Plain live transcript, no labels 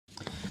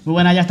Muy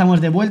buena, ya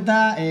estamos de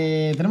vuelta.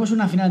 Tenemos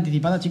una final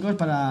anticipada, chicos,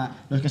 para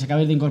los que se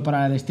acaben de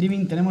incorporar al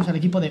streaming. Tenemos al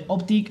equipo de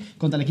Optic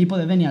contra el equipo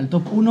de Denial,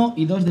 top 1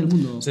 y 2 del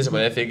mundo. Sí, se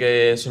puede decir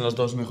que son los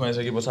dos mejores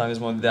equipos ahora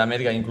mismo de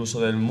América, incluso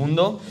del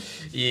mundo.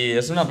 Y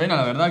es una pena,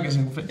 la verdad, que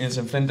se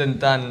enfrenten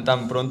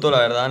tan pronto. La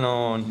verdad,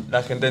 no,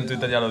 la gente en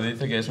Twitter ya lo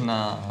dice, que es un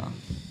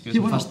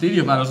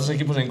fastidio para los dos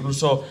equipos, e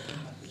incluso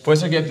puede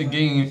ser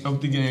que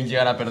Optic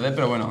llegara a perder,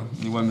 pero bueno,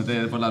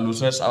 igualmente por las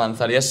losers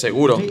avanzaría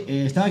seguro. Sí,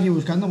 estaba aquí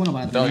buscando, bueno,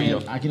 para tener,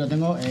 aquí lo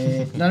tengo.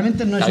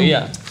 Realmente no es la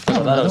guía.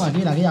 No, lo tengo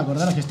aquí, la guía,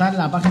 acordaros que está en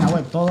la página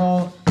web,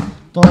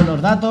 todos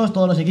los datos,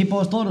 todos los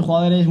equipos, todos los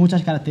jugadores,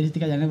 muchas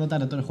características y anécdotas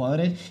de todos los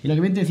jugadores. Y lo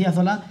que bien te decía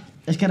Zola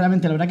es que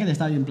realmente el bracket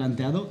estaba bien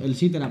planteado, el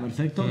seed era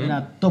perfecto,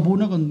 era top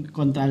 1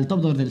 contra el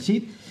top 2 del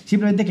seed,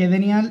 simplemente que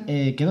Denial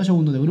quedó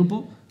segundo de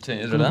grupo. Sí,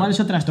 es con verdad. Lo cual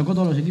eso trastocó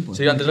todos los equipos.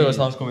 Sí, antes lo que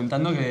estábamos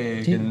comentando,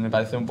 que me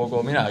parece un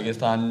poco... Mira, aquí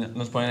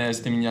nos ponen el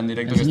streaming ya en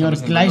directo. El señor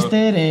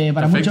Kleister,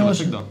 para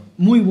muchos,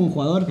 muy buen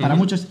jugador, para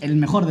muchos el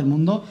mejor del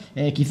mundo.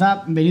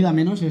 Quizá venido a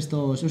menos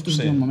estos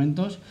últimos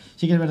momentos.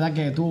 Sí que es verdad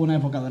que tuvo una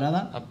época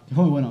dorada,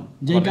 fue muy bueno.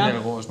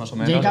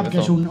 Jacob, que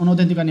es un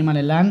auténtico animal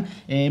en LAN.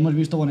 Hemos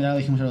visto, bueno, ya lo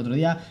dijimos el otro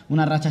día,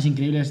 unas rachas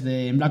increíbles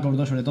en Black Ops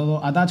 2 sobre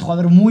todo. Attach,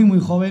 jugador muy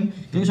joven,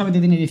 creo que solamente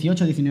tiene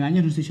 18 o 19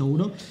 años, no estoy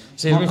seguro.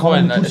 Sí, es muy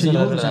joven,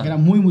 o sea que era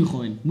muy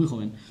joven.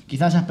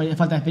 Quizás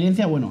falta de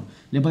experiencia, bueno,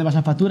 le puede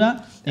pasar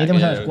factura. Y ahí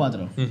tenemos a los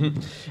 4.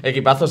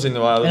 Equipazo, sin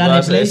duda. Era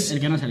el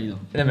que no ha salido.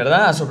 En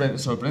verdad,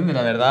 sorprende,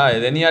 la verdad.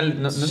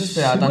 Denial no se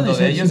espera tanto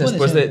de ellos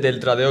después del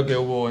tradeo que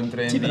hubo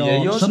entre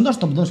ellos. Son dos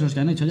top 2 los que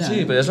han hecho ya.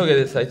 Sí, pero es lo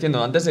que está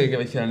diciendo. Antes de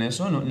que hicieran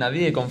eso,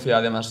 nadie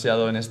confiaba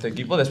demasiado en este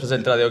equipo. Después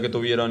del tradeo que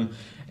tuvieron,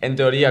 en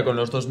teoría, con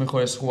los dos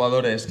mejores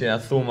jugadores, que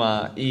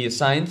Azuma y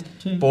Sainz,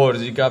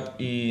 por Jacob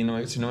y,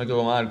 si no me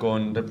equivoco mal,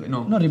 con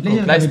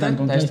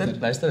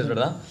Kleister, es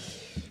verdad.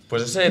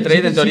 Pues ese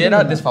trade en teoría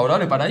era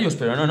desfavorable para ellos,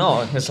 pero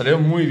no, les salió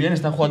muy bien,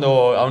 están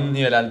jugando a un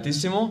nivel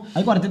altísimo.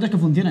 Hay cuartetos que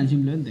funcionan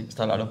simplemente.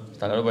 Está claro,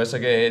 puede ser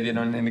que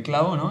dieron en el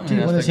clavo, ¿no? Sí,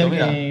 puede ser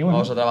que, bueno,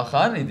 vamos a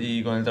trabajar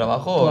y con el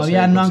trabajo...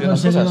 Todavía no han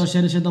conseguido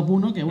ser ese top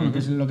 1, que bueno, que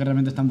es lo que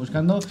realmente están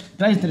buscando.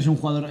 Kleister es un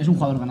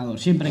jugador ganador,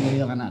 siempre ha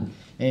querido ganar.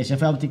 Se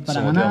fue a Optic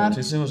para ganar,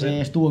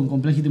 estuvo en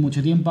Complexity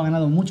mucho tiempo, ha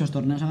ganado muchos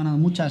torneos, ha ganado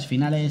muchas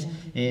finales,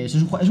 es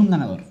un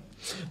ganador.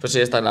 Pues sí,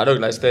 está claro,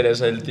 Kleister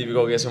es el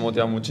típico que se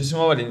motiva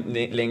muchísimo,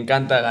 le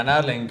encanta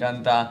ganar, le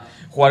encanta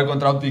jugar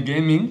contra Optic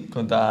Gaming,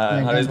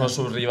 contra ahora mismo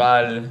su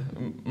rival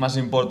más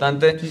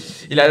importante.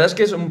 Sí. Y la verdad es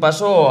que es un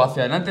paso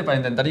hacia adelante para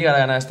intentar llegar a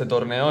ganar este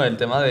torneo, el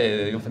tema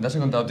de enfrentarse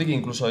contra Optic e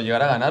incluso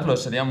llegar a ganarlo,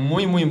 sería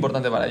muy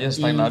importante para ellos,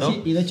 está claro.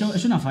 Sí, y de hecho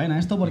es una faena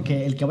esto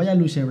porque el que vaya al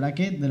loser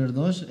bracket de los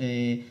dos...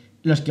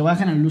 los que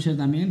bajen al loser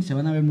también se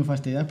van a ver muy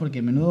fastidiados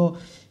porque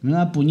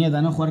menuda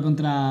puñeta, ¿no? Jugar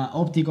contra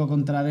Optic o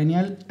contra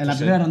Denial en la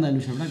primera ronda del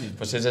loser bracket.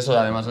 Pues es eso,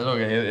 además es lo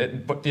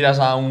que tiras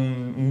a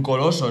un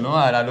coloso, ¿no?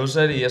 A la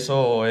loser y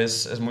eso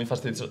es muy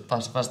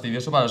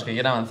fastidioso para los que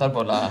quieran avanzar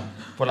por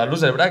la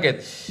loser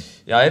bracket.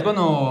 Y a ver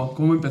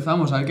cómo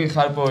empezamos, a ver qué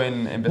Harpo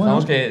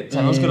empezamos, que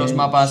sabemos que los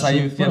mapas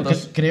hay ciertos...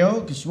 Bueno,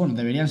 creo que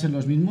deberían ser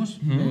los mismos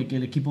que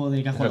el equipo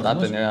de Cajo. ¿Verdad?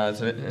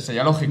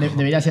 Sería lógico.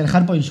 Debería ser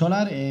Harpo en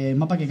Solar,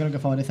 mapa que creo que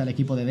favorece al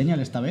equipo de Denial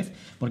esta vez,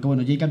 porque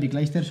bueno, Jacob y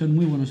Kleister son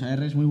muy buenos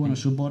ARs, muy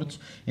buenos supports,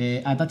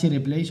 Attach y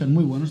Replay son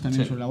muy buenos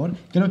también en su labor.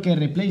 Creo que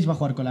Replay va a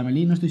jugar con la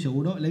melee, no estoy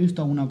seguro, le he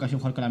visto alguna ocasión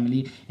jugar con la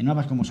melee en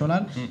mapas como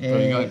Solar.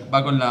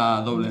 Va con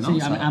la doble, ¿no? Sí,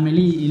 a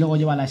melee y luego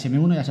lleva la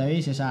SM1, ya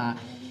sabéis, esa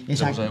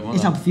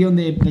opción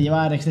de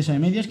llevar exceso de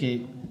medios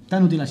que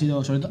tan útil ha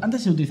sido, sobre todo,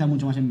 antes se utilizaba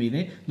mucho más en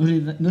BD,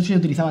 no se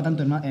utilizaba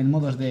tanto en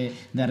modos de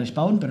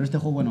respawn, pero en este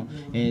juego, bueno,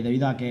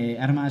 debido a que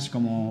armas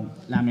como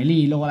la melee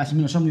y luego las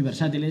SM1 son muy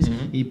versátiles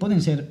y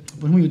pueden ser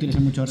pues muy útiles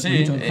en muchos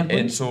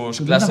en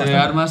sus clases de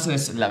armas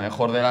es la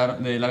mejor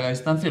de larga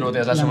distancia y luego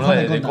tienes la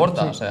SM1 de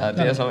corta, o sea,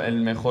 tienes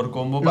el mejor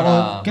combo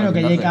para... Creo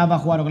que Jacob va a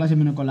jugar con la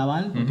SM1 con la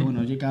Val, porque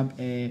bueno, Jacob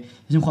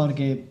es un jugador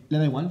que le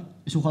da igual.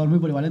 Es un jugador muy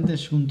polivalente,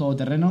 es un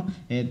todoterreno.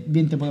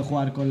 Bien te puede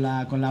jugar con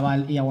la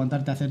Val y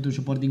aguantarte a hacerte un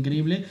soporte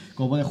increíble,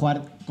 como puede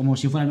jugar como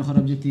si fuera el mejor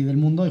objective del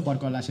mundo y jugar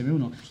con la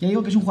SM1. Ya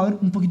digo que es un jugador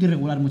un poquito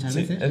irregular muchas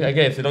veces. Hay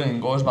que decirlo que en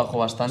Ghost bajó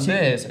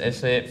bastante,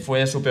 ese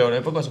fue su peor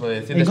época, se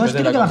puede decir. En Ghost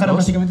creo que bajaron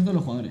básicamente todos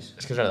los jugadores.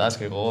 Es que es verdad, es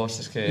que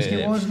Ghost,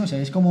 no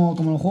sé, es como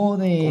el juego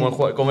de...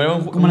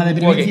 Como la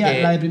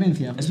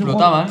deprimencia.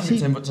 Explotaban,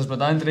 se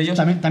explotaban entre ellos.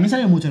 También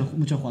salieron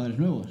muchos jugadores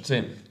nuevos. Sí.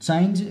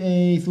 Sainz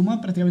y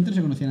Zuma prácticamente no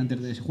se conocían antes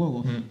de ese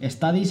juego.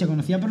 Stadi se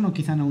conocía, pero no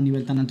quizá a un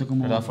nivel tan alto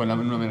como... ¿Verdad? Fue en la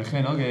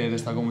MG, ¿no? Que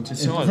destacó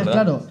muchísimo. Entonces,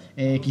 claro,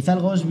 quizá el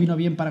Ghost vino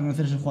bien para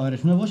conocer a esos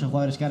jugadores nuevos, esos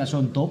jugadores que ahora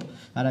son top,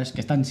 ahora es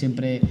que están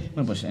siempre,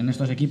 bueno, pues en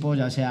estos equipos,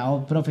 ya sea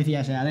Prophecy,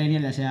 ya sea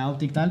Denial, ya sea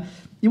Optic, tal.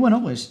 Y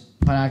bueno, pues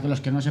para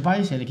los que no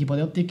sepáis, el equipo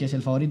de Optic, que es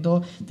el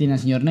favorito, tiene al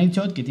señor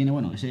Nightshot, que tiene,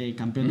 bueno, ese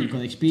campeón del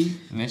CODXP,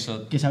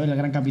 que es el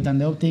gran capitán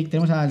de Optic.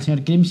 Tenemos al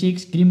señor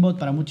Crimbot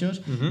para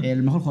muchos,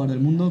 el mejor jugador del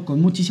mundo,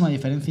 con muchísima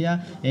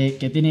diferencia,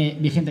 que tiene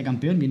vigente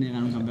campeón, viene a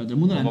ganar un campeón del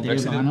mundo, el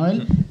anterior lo ganó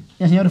él.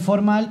 y el señor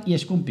Formal y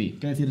Scumpy.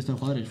 ¿Qué decir de estos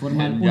jugadores?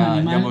 Formal, un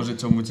animal. Ya hemos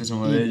dicho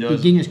muchísimo de ellos. ¿Y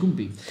quién es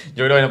Scumpy?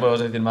 Yo creo que no podemos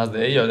decir más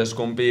de ellos.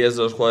 Scumpy es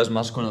de los jugadores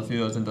más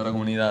conocidos dentro de la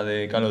comunidad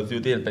de Call of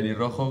Duty, el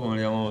pelirrojo, como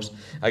le llamamos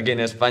aquí en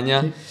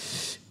España.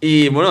 Sí.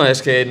 Y bueno,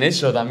 es que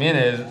Necho también,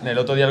 el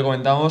otro día lo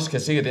comentamos, que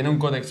sí, que tiene un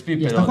CODChamps,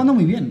 pero... está jugando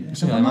muy bien,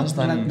 está jugando además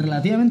están...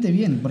 relativamente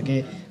bien,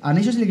 porque a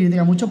Necho se le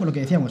critica mucho por lo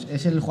que decíamos,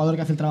 es el jugador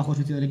que hace el trabajo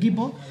sucio del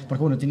equipo,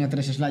 porque bueno, tiene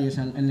 3 slayers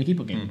en el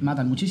equipo que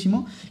matan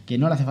muchísimo, que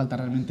no le hace falta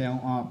realmente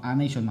a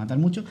Necho matar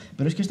mucho,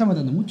 pero es que está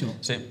matando mucho.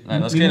 Sí,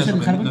 además que nos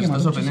está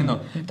sorprendiendo.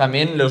 Muchísimo.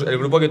 También el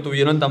grupo que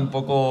tuvieron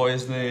tampoco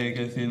es de...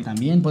 ¿qué decir?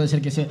 También puede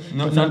ser que se...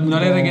 No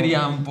le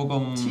requería un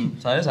poco, sí.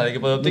 ¿Sabes? Al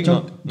equipo de Optic. De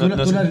hecho, tú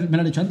me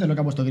lo has dicho antes, lo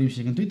que ha puesto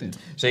Grimsy en Twitter.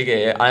 Sí,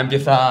 que ahora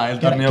empieza el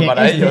torneo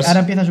para ellos.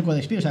 Ahora empieza su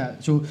CODChamps, o sea,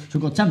 su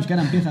CODChamps, que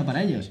ahora empieza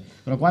para ellos.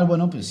 Con lo cual,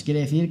 bueno, pues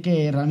quiere decir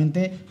que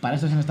realmente para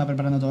esto se nos está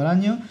preparando todo el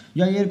año.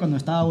 Yo ayer, cuando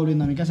estaba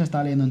volviendo a mi casa,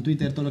 estaba leyendo en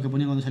Twitter todo lo que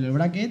ponía cuando salió el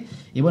bracket.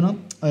 Y bueno,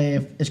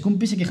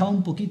 Scumpy se quejaba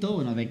un poquito,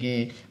 bueno, de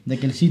que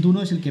el Seed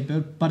 1 es el que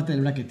peor parte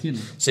del bracket tiene.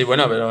 Sí,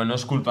 bueno, pero no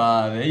es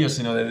culpa de ellos,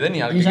 sino de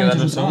Denial, que quedan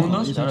 2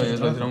 segundos. Claro, ellos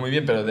lo hicieron muy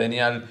bien, pero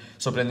Denial,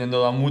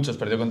 sorprendiendo a muchos,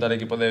 perdió contra el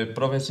equipo de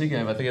Prophecy, que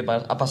me parece que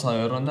ha pasado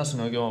de ronda, si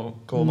no me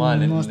equivoco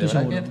mal, en el bracket.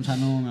 Seguro, o sea,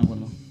 no me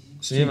acuerdo.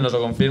 Sí, nos lo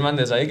confirman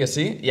desde ahí que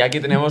sí. Y aquí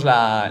tenemos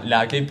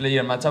la Key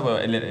Player Matchup,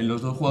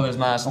 los dos jugadores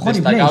más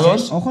destacados.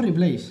 Replays, Ojo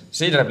replays.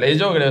 Sí, replays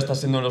yo creo que está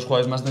siendo los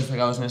jugadores más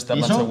destacados en este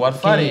Advanced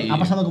Warfare. Ha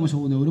pasado como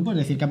segundo grupo, es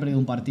decir, que ha perdido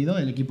un partido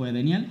el equipo de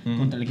Denial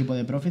contra el equipo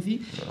de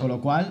Prophecy, con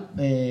lo cual,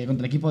 contra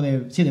el equipo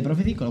de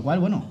Prophecy, con lo cual,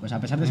 bueno, pues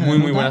a pesar de ser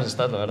muy buenas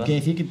stats, la verdad.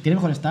 Quiere decir que tiene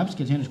mejores stats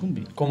que el señor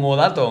Scumpy. Como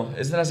dato,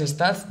 es de las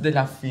stats de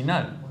la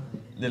final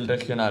del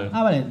regional.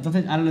 Ah, vale,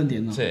 entonces ahora lo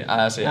entiendo. Sí,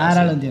 ahora sí.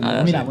 Ahora lo entiendo.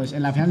 Ahora mira, sí. Pues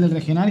en la final del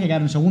regional, que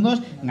quedaron segundos,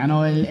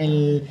 ganó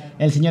el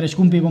señor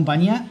Scumpy y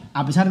compañía.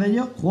 A pesar de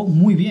ello, jugó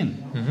muy bien.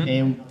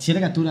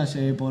 7 capturas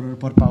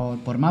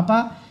por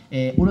mapa,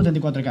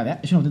 1.34 de KDA.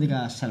 Es una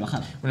auténtica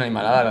salvajada. Una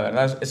animalada, la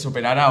verdad. Es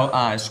superar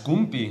a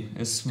Scumpy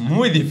es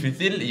muy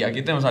difícil. Y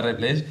aquí tenemos a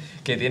Replays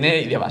que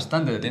tiene, y de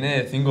bastante,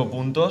 tiene 5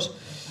 puntos.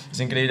 Es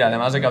increíble,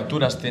 además de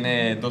capturas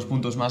tiene 2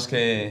 puntos más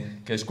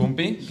que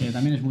Scumpy. Que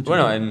también es mucho.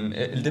 Bueno, en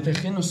el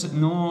DPG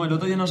el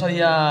otro día no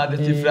sabía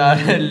descifrar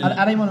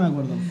ahora mismo no me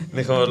acuerdo.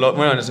 Dejémoslo.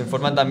 Bueno, nos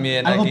informan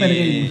también algo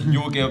aquí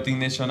que Optic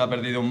Nation ha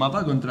perdido un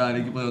mapa contra el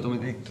equipo de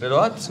Automatic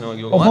Reload, si no me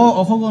equivoco.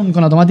 Ojo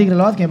con Automatic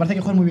Reload, que me parece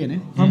que juegan muy bien,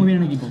 ¿eh? Juegan muy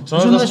bien en equipo.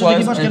 Son los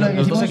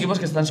dos equipos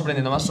que están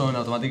sorprendiendo más son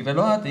Automatic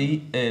Reload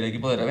y el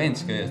equipo de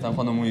Revenge, que están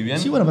jugando muy bien.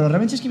 Sí, bueno, pero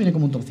Revenge es que viene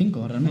como un top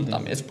 5, realmente.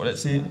 También es por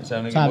eso, sí. O sea,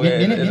 un equipo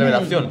de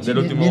revelación del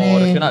último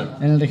regional.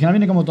 En el regional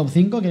viene como top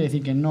 5, quiere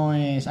decir que no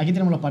es... Aquí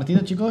tenemos los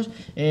partidos, chicos.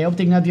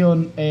 Optic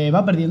Nation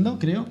va perdiendo,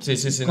 creo. Sí.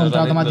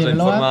 Contra Automatic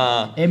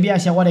Reload. Envía a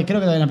Siaguare,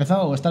 creo que todavía no ha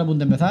empezado o está a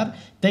punto de empezar.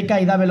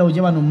 TK y Davelo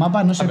llevan un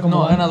mapa, no sé cómo...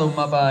 No, ha ganado un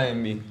mapa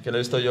Envy, que lo he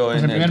visto yo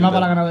pues en el primer mapa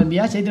lo ha ganado Envy.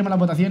 Si ahí tenemos las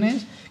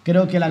votaciones,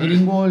 creo que la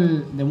Green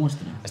Wall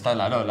demuestra. Está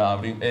claro,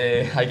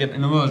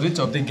 no hemos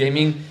dicho, Optic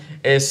Gaming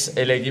es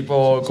el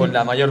equipo con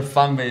la mayor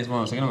fanbase,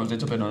 bueno, sé que no hemos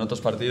dicho, pero en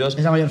otros partidos...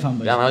 Es la mayor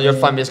fanbase. La mayor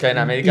fanbase que hay en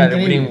América,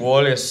 increíble. El Green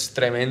Wall es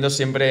tremendo,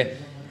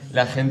 siempre...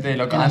 La gente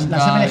lo que las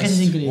MLGs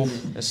es increíble.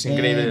 Es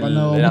increíble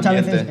cuando el muchas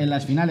ambiente. veces en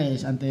las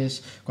finales,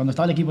 antes, cuando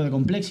estaba el equipo de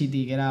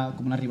Complexity, que era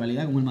como una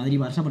rivalidad, como el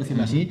Madrid-Barça, por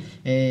decirlo así,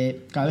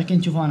 cada vez que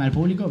enchufaban al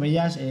público,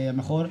 veías a lo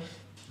mejor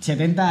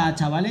 70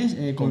 chavales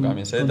con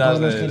todos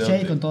los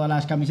jerseys, con todas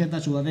las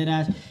camisetas,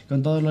 sudaderas,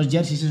 con todos los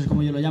jerseys, esos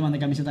como ellos lo llaman, de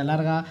camiseta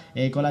larga,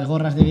 con las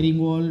gorras de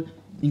Greenwall.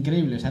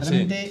 Increíble, o sea,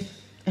 realmente... Sí.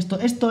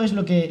 Esto es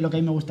lo que a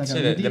mí me gusta. Sí,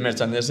 de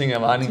merchandising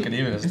van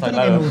increíbles, está claro.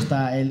 claro. A mí me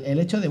gusta el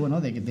hecho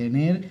de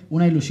tener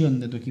una ilusión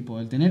de tu equipo,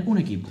 el tener un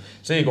equipo.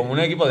 Sí, como un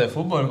equipo de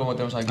fútbol, como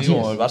tenemos aquí, así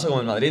como el Barça,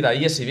 como el Madrid.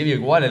 Ahí se vive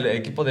igual, el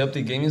equipo de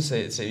Optic Gaming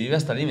se vive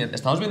hasta el límite.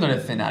 Estamos viendo el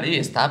escenario y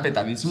está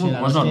petadísimo,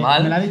 como es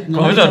normal.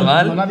 Nos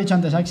lo ha dicho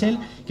antes Axel,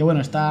 que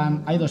bueno,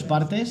 hay 2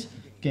 partes,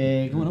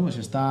 que bueno, pues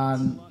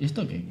están... ¿Y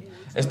esto qué?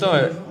 Esto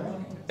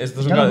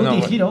es un Call of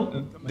Duty Hero.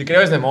 Creo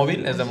que es de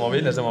móvil, es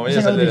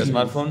el del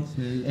smartphone.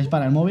 Es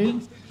para el móvil.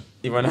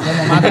 Y bueno,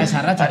 ¿cómo mata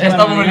esa racha?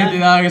 Esta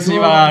publicidad que se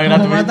iba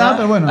gratuita. Mata,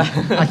 pero bueno,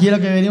 aquí lo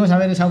que venimos a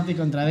ver es Optic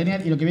contra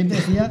Denial. Y lo que bien te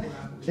decía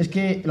es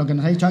que lo que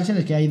nos ha dicho Axel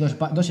es que hay dos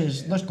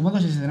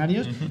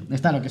escenarios.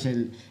 Está lo que es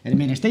el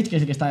main stage, que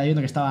es el que estaba viendo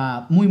que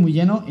estaba muy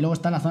lleno, y luego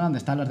está la zona donde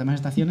están las demás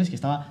estaciones, que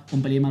estaba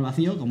un pelín más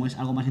vacío, como es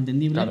algo más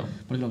entendible, claro.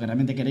 Porque lo que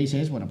realmente queréis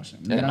es, bueno, pues...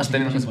 Has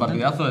tenido un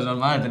partidazo, es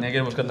normal, tenía que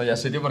ir buscando ya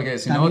sitio, porque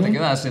si no te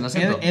quedas sin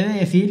asiento. He de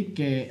decir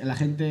que la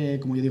gente,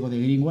 como yo digo, de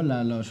Greenwall,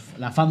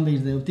 la fanbase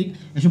de Optic,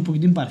 es un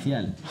poquito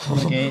imparcial.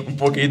 Porque ¿Un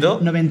poquito?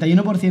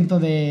 91%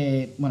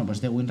 de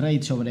win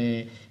rate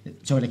sobre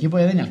el equipo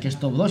de Denial, que es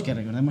top 2, que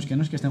recordemos que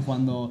no es que estén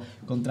jugando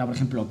contra, por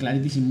ejemplo,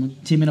 Clarity,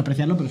 sin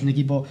menospreciarlo, pero es un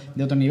equipo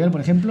de otro nivel,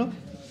 por ejemplo,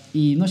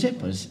 y no sé,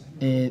 pues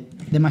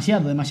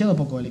demasiado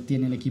poco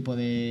tiene el equipo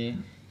de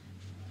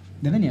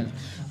Denial.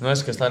 No,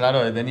 es que está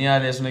claro,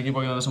 Denial es un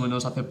equipo que más o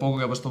menos hace poco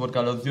que apostó por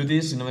Call of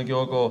Duty, si no me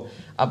equivoco,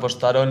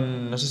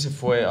 apostaron, no sé si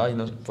fue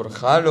por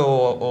Halo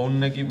o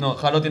un equipo, no,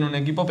 Halo tiene un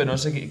equipo, pero no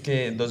sé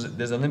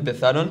desde dónde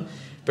empezaron,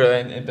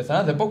 Pero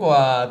empezaron hace poco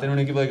a tener un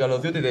equipo de Call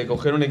of Duty, de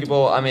coger un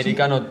equipo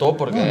americano top,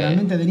 porque... Bueno,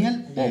 realmente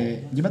Daniel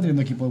lleva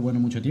teniendo equipo bueno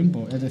mucho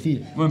tiempo. Es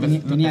decir,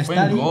 tenía fue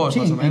en Stadi, Ghost,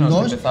 más o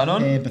menos,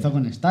 empezaron. Empezó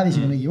con Stadi, si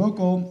no me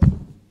equivoco.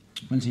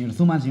 Con el señor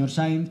Zuma, el señor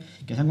Sainz,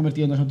 que se han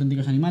convertido en dos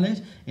auténticos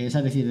animales. Es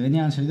decir, de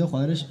Daniel han salido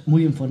jugadores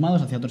muy bien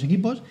formados hacia otros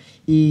equipos.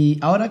 Y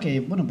ahora que,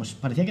 bueno, pues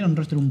parecía que era un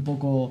roster un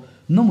poco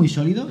no muy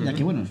sólido, ya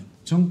que, bueno,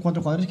 son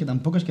 4 jugadores que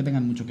tampoco es que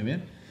tengan mucho que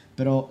ver,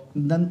 pero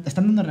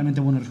están dando realmente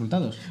buenos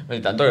resultados.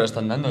 Y tanto que lo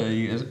están dando.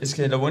 Y es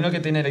que lo bueno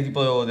que tiene el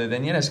equipo de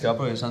Daniel es que va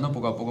progresando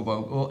poco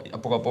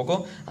a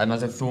poco.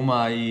 Además de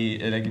Zuma y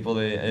el equipo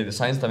de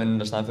Sainz también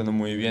lo están haciendo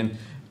muy bien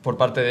por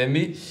parte de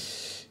Envy.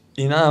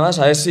 Y nada más,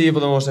 a ver si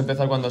podemos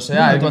empezar cuando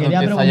sea, cuando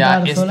empieza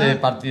ya este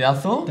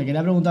partidazo. Te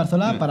quería preguntar,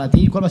 Zola, para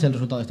ti, ¿cuál va a ser el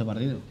resultado de este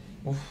partido?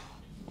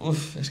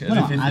 Es que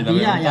bueno, es difícil. A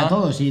ti y a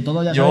todos, y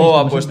todos ya yo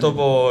apuesto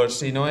por,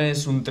 si no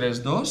es un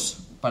 3-2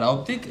 para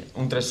Optic,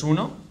 un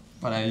 3-1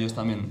 para ellos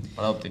también,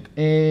 para Optic.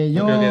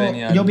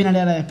 Yo opinaré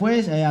ahora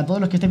después. A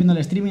todos los que estén viendo el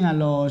streaming, a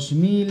los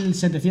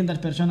 1700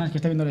 personas que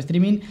estén viendo el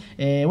streaming,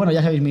 bueno,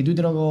 ya sabéis, mi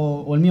Twitter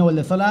o el mío o el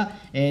de Zola,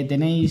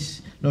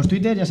 tenéis los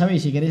Twitter, ya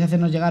sabéis, si queréis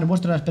hacernos llegar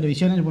vuestras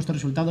previsiones, vuestros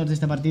resultados de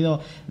este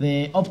partido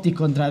de Optic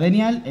contra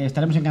Daniel,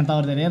 estaremos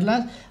encantados de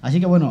leerlas. Así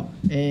que bueno,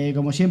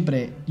 como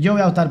siempre, yo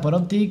voy a optar por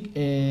Optic.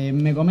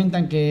 Me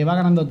comentan que va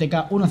ganando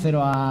TK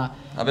 1-0 a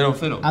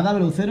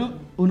W0,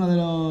 uno de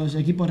los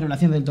equipos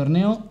revelación del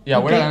torneo. Y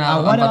Agüera ha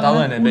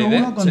empatado en el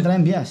BD. 1-1 contra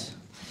Envías.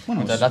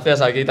 Bueno, muchas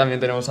gracias. Aquí también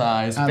tenemos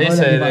a Space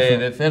de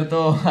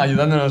Decerto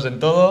ayudándonos en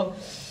todo.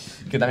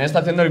 Que también está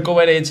haciendo el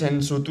coverage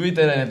en su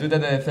Twitter, en el Twitter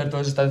de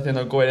Decerto se está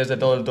haciendo el coverage de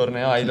todo el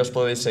torneo, ahí los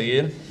podéis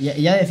seguir. Y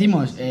ya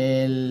decimos,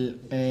 el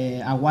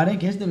Aguare,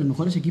 que es de los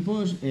mejores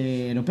equipos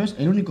europeos,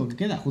 el único que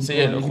queda junto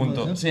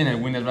en el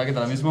Winners Bracket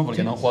ahora mismo,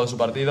 porque no han jugado su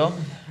partido.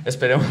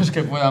 Esperemos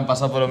que puedan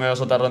pasar por lo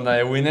menos otra ronda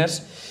de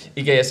Winners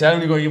y que sea el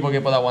único equipo que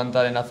pueda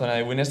aguantar en la zona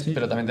de Winners,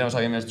 pero también tenemos a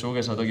Gamers 2,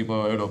 que es otro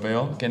equipo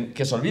europeo,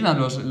 que se olvidan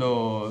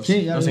los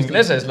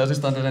ingleses, lo has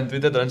visto antes en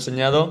Twitter, te lo he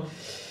enseñado,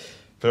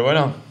 pero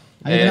bueno...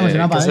 Ahí tenemos el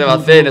mapa, ¿qué se va a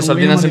hacer? Les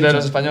olvidan siempre de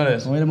los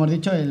españoles. Como hemos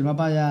dicho, el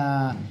mapa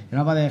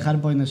de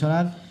Hardpoint de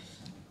Solar.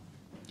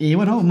 Y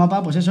bueno, un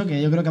mapa, pues eso,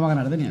 que yo creo que va a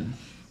ganar Daniel.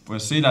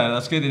 Pues sí, la verdad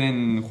es que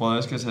tienen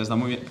jugadores que se les da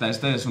muy bien.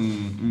 Este es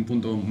un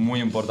punto muy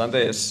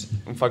importante, es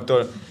un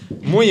factor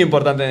muy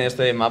importante en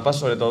este mapa,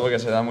 sobre todo porque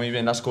se da muy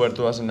bien las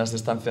coberturas en las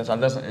distancias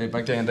altas,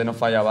 prácticamente no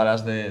falla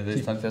balas de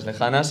distancias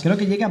lejanas. Creo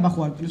que llega, va a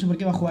jugar, no sé por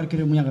qué va a jugar,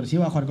 creo muy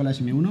agresivo, va a jugar con la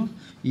SM1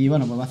 y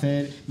bueno, pues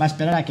va a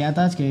esperar a que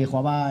Atas, que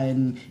jugaba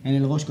en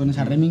el Ghost con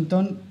esa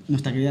Remington,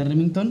 nuestra querida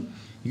Remington.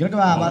 Y creo que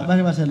va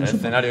a ser lo el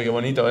escenario, qué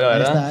bonito, la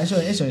verdad. Eso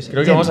es.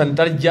 Creo que vamos a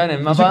entrar ya en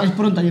el mapa. Es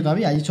pronto yo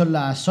todavía, son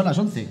las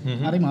 11.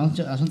 Ahora mismo, a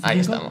las 11. Ahí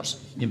estamos.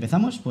 Y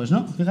empezamos, pues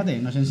no, fíjate,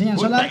 nos enseñan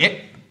Solar.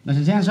 Nos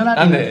enseñan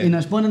Solar y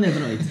nos ponen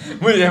Detroit.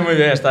 Muy bien,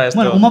 está esto.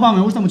 Bueno, un mapa,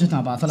 me gusta mucho este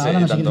mapa. Zola, ahora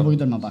nos seguimos un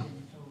poquito el mapa.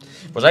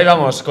 Pues ahí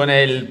vamos, con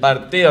el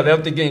partido de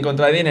Optic Gaming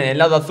contra Daniel. En el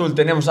lado azul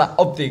tenemos a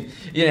Optic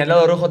y en el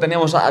lado rojo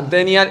tenemos a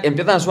Daniel.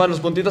 Empiezan a sumar los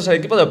puntitos al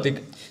equipo de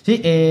Optic.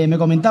 Sí, me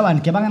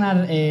comentaban que va a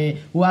ganar,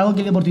 algo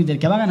que leí por Twitter,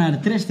 que va a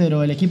ganar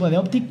 3-0 el equipo de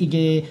Optic y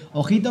que,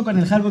 ojito con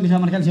el hardpoint que se va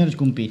a marcar el señor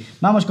Scumpy.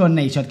 Vamos con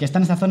Nashot, que está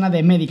en esta zona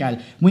de Medical.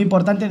 Muy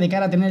importante de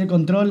cara a tener el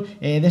control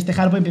de este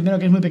hardpoint, primero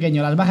que es muy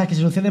pequeño. Las bajas que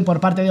se suceden por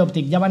parte de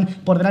Optic ya van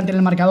por delante en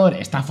el marcador.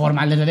 Está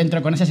Formal desde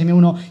dentro con ese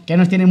SM1 que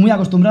nos tiene muy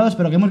acostumbrados,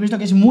 pero que hemos visto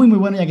que es muy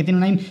bueno, ya que tiene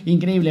un aim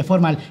increíble.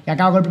 Formal, que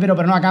acaba con el primero,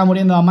 pero no acaba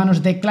muriendo a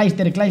manos de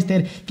Kleister,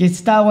 que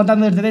está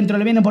aguantando desde dentro,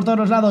 le vienen por todos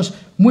los lados.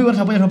 Muy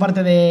buenos apoyos por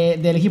parte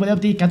del equipo de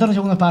Optic. 14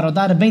 segundos para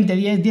rotar,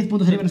 20-10, 10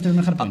 puntos arriba en este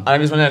primer hardpoint. Ahora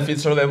mismo en el feed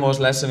solo vemos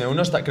la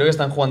SM1, creo que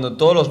están jugando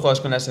todos los juegos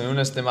con la SM1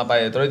 este mapa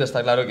de Detroit.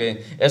 Está claro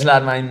que es la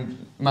arma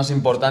más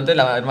importante,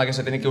 la arma que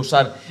se tiene que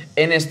usar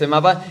en este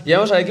mapa. Y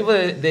vamos al equipo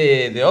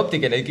de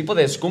Optic, el equipo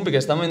de Scumpy, que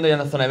está moviendo ya en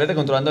la zona verde,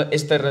 controlando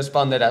este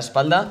respawn de la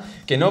espalda,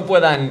 que no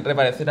puedan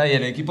reaparecer ahí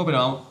el equipo,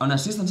 pero aún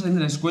así están saliendo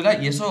de la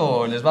escuela y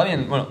eso les va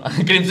bien. Bueno,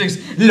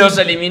 Crimsix los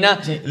elimina,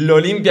 lo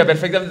limpia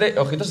perfectamente.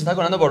 Ojito, se está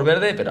colando por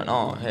verde, pero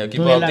no, el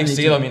equipo de Optic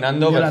sigue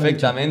dominando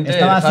perfectamente.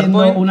 Estaba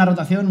haciendo una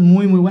rotación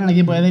muy buena el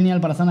equipo de Daniel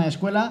para zona de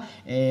escuela.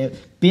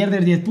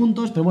 Pierdes 10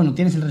 puntos, pero bueno,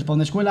 tienes el respawn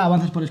de escuela,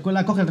 avanzas por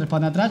escuela, coges el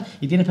respawn de atrás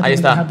y tienes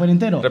prácticamente el hardpoint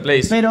entero.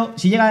 Replace. Pero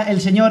si llega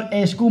el señor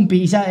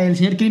Scumpy y el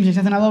señor Crimson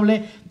se hace una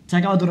doble, se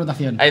acaba tu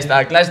rotación. Ahí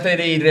está, Cluster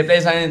y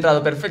Replace han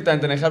entrado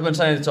perfectamente en el hardpoint,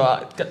 se han hecho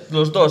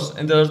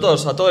entre los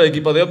dos a todo el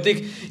equipo de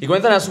Optic y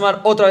comienzan a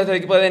sumar otra vez el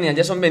equipo de Daniel.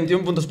 Ya son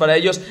 21 puntos para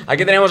ellos.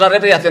 Aquí tenemos a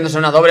Replay haciéndose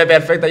una doble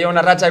perfecta, lleva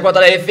una racha de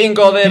 4 de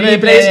 5 de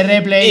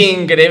Replace.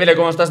 Increíble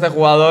cómo está este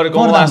jugador,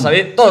 cómo van a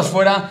salir todos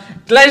fuera.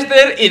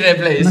 Cluster y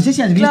Replace. No sé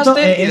si has visto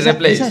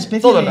esa especie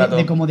todo el rato.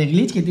 de como de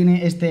glitch que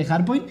tiene este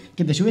hardpoint,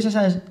 que te subes a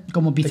esa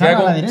como pizarra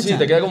a la derecha. Sí,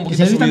 te queda como un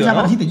poquito que se subido,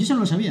 ¿no? Yo eso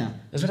no lo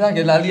sabía. Es verdad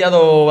que la ha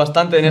liado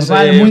bastante en ese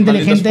muy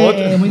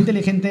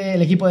inteligente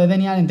el equipo de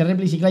Daniel. Entre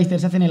Replace y Cluster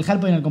se hacen el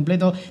hardpoint al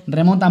completo,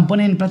 remontan,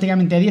 ponen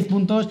prácticamente 10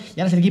 puntos y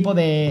ahora es el equipo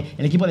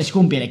de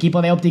Scumpy, el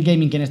equipo de Optic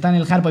Gaming, quien está en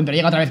el hardpoint, pero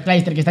llega otra vez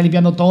Cluster, que está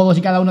limpiando todos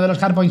y cada uno de los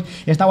hardpoints,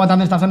 está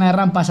aguantando esta zona de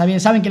rampa,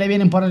 saben que le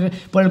vienen por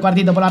el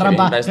cuartito, por la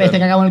rampa. Cluster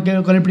que acaba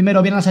con el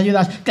primero, vienen las ayudas,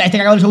 Nuestras, Clayster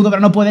que acaba el segundo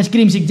pero no puede,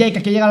 Scrimsic,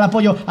 Jake que llega al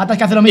apoyo, Atas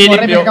que hace lo mismo,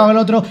 Repe que acaba el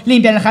otro,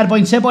 limpia el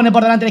hardpoint, se pone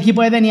por delante el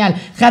equipo de Denial,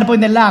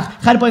 hardpoint del lag,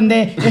 hardpoint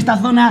de esta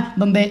zona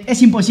donde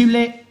es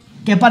imposible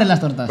que paren las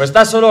tortas. Pues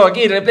está solo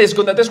aquí, replays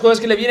contra 3 jugadores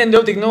que le vienen de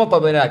Optic. No va a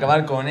poder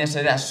acabar con ese.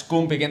 Era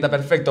Scumpy que entra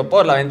perfecto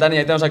por la ventana. Y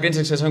ahí tenemos a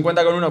Crimsic que se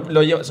encuentra con uno,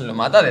 se lo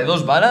mata de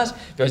 2 balas.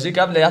 Pero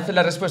G-Cap le hace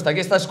la respuesta. Aquí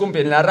está Scumpy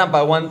en la rampa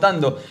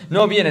aguantando.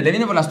 No viene, le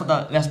viene por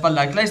la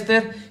espalda a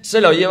Clayster.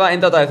 Se lo lleva,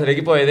 entra otra vez el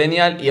equipo de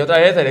Denial. Y otra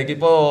vez el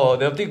equipo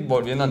de Optic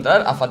volviendo a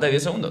entrar a falta de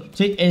 10 segundos.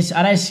 Sí,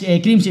 ahora es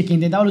Crimsic que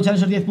intentaba luchar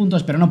esos 10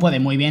 puntos, pero no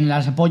puede muy bien.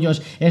 Los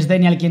apoyos es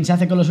Denial quien se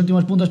hace con los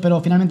últimos puntos, pero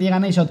finalmente llega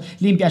Nashot,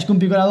 limpia a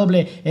Scumpy con la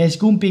doble.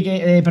 Scumpy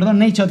que,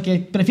 Nashot que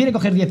prefiere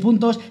coger 10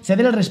 puntos,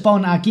 ceder el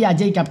respawn aquí a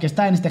Jacob que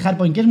está en este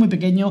hardpoint que es muy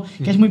pequeño,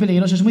 que es muy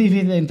peligroso, es muy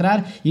difícil de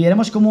entrar y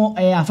veremos cómo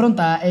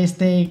afronta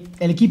el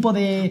equipo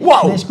de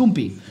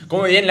Scumpy.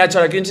 Como bien le ha hecho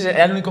a la Crimsic,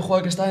 era el único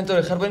jugador que está dentro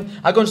del hardpoint,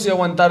 ha conseguido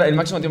aguantar el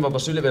máximo tiempo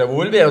posible, pero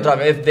vuelve otra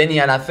vez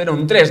Denial a hacer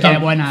un 3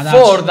 down,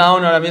 4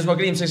 down, ahora mismo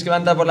Crimsic que va a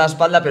entrar por la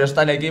espalda, pero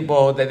está el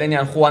equipo de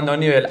Denial jugando a un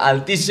nivel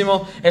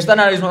altísimo, están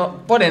ahora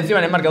mismo por encima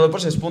en el marcador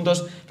por 6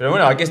 puntos, pero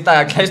bueno, aquí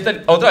está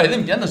Clayster otra vez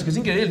limpiando, es que es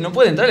increíble, no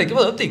puede entrar el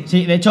equipo de Optic.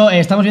 Sí, de hecho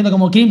estamos viendo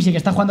como Crimsic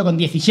está jugando con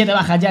 17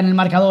 bajas ya en el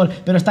marcador,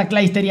 pero está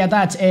Clayster y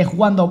Attach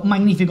jugando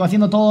magnífico,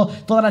 haciendo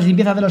todas las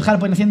limpiezas de los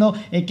hardpoint, haciendo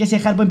que ese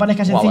hardpoint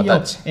parezca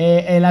sencillo.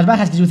 Las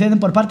bajas que suceden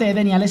por parte de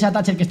Denial, ese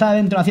Attach el que está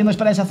adentro haciendo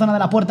espera esa zona de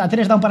la puerta,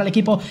 3 down para el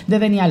equipo de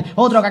Denial,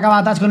 otro que acaba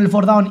Attach con el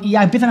 4 down y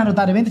ya empiezan a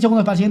rotar, 20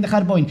 segundos para el siguiente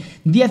hardpoint,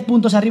 10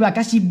 puntos arriba,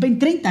 casi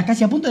 30,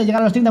 casi a punto de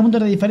llegar a los 30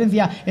 puntos de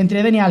diferencia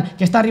entre Denial,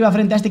 que está arriba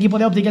frente a este equipo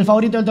de Optic, el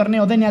favorito del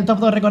torneo, Denial top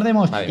 2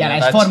 recordemos, y ahora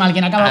es Formal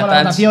quien acaba con la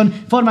rotación,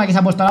 Formal que se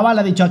ha puesto a la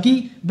bala, ha dicho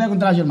aquí, voy a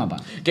controlar yo el mapa.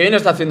 Que bien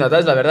está haciendo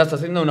Attach, la verdad está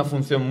haciendo una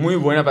función muy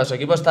buena para su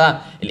equipo,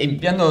 está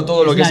limpiando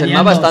todo lo que es el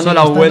mapa, está dando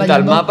la vuelta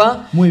al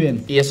mapa, muy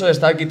bien. Y eso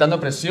está quitando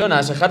presión a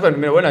ese hardpoint.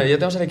 Pero bueno, ya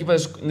tenemos el equipo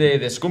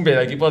de Scumpy, el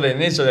equipo de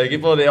Nation, el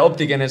equipo de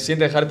Optic en el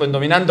siguiente hardpoint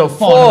dominando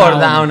 4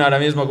 down ahora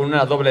mismo con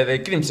una doble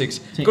de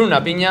Crimsic, con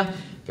una piña.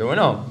 Pero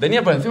bueno,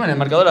 Denial por encima en el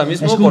marcador ahora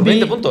mismo por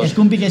 20 puntos.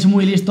 Scumpy que es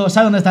muy listo,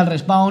 sabe dónde está el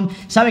respawn,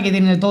 sabe que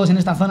tienen todos en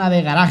esta zona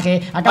de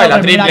garaje. Acaba con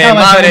el primero,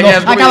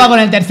 acaba con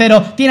el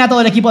tercero, tiene a todo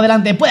el equipo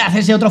delante, puede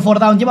hacerse otro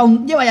 4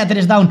 down, lleva ya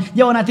 3 down,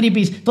 lleva una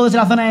tripis, todos en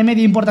la zona de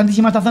medio,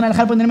 importantísima esta zona del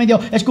hardpoint del medio.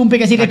 Scumpy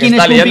que sigue, ¿quién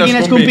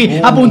es Scumpy?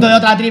 A punto de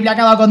otra triple,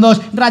 acaba con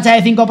 2, racha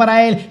de 5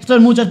 para él. Estos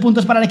son muchos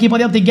puntos para el equipo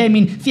de Optic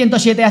Gaming,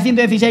 107 a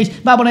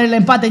 116, va a poner el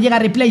empate, llega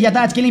replay y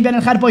Attach que limpia en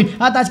el hardpoint,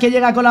 Attach que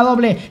llega con la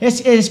doble,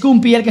 es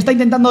Scumpy el que está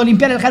intentando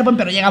limpiar el hardpoint,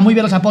 pero llega muy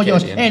bien los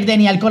apoyos, el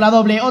Denial con la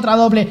doble, otra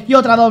doble y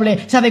otra doble,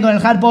 se hace con el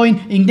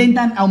hardpoint,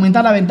 intentan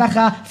aumentar la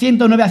ventaja,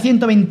 109 a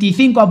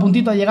 125 a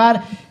puntito de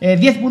llegar,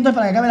 10 puntos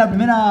para que acabe la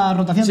primera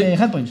rotación de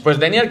hardpoints. Pues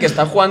Denial que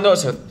está jugando,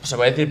 se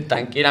puede decir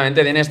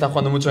tranquilamente, Denial está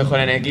jugando mucho mejor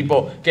en el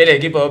equipo que el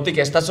equipo de Optic,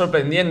 que está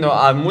sorprendiendo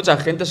a mucha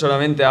gente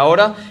solamente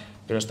ahora.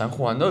 Pero están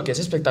jugando, que es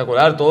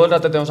espectacular. Todo el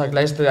rato tenemos a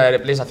Clayster de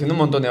replays haciendo un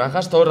montón de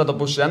bajas, todo el rato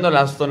pusheando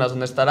las zonas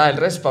donde estará el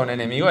respawn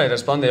enemigo, el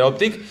respawn de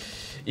Optic.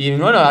 Y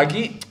bueno,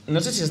 aquí, no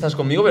sé si estás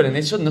conmigo, pero en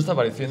Nashot no está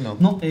apareciendo.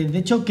 No, de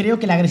hecho creo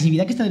que la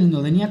agresividad que está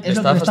teniendo Denial es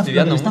lo que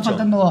le está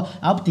faltando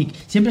a Optic.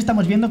 Siempre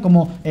estamos viendo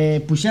como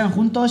pushean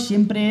juntos,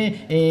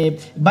 siempre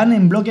van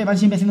en bloque, van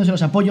siempre haciéndose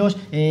los apoyos.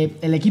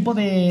 El equipo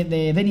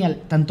de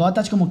Denial, tanto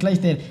Attach como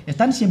Clayster,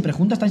 están siempre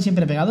juntos, están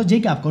siempre pegados.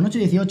 Jacob con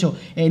 8-18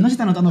 no se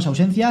está notando su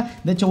ausencia.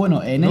 De hecho,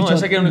 bueno, Nashot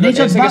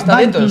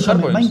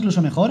va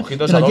incluso mejor,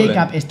 pero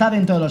Jacob está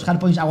dentro de los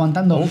hardpoints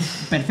aguantando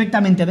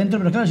perfectamente dentro.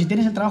 Pero claro, si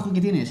tienes el trabajo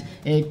que tienes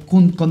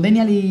con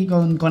Denial y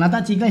con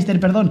Attach y Clayster,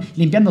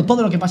 limpiando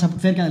todo lo que pasa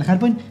cerca del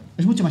hardpoint,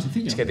 es mucho más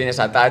sencillo. Es que tienes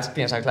a Attach,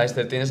 tienes a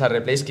Clayster, tienes a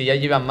Replays que ya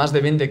llevan más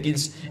de 20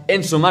 kills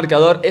en su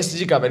marcador. Es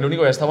Jacob el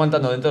único que está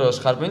aguantando dentro de los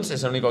hardpoints,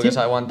 es el único que se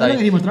aguanta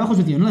ahí. Trabajo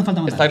sencillo, no le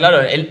falta más. Está claro,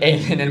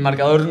 en el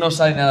marcador no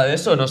sale nada de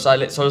eso,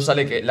 solo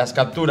sale que las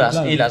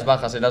capturas y las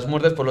bajas y las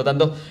muertes, por lo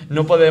tanto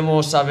no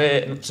podemos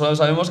saber, solo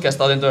sabemos que ha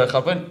estado dentro del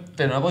hardpoint,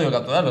 pero no ha podido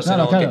capturarlo,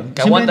 sino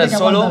que aguanta el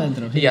solo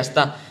dentro, y ya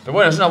está. Pero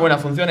bueno, es una buena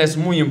función, es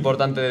muy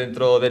importante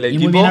dentro del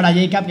equipo. Y muy bien ahora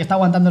Jacob que está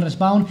aguantando el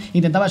respawn,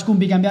 intentaba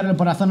Scumpy cambiarlo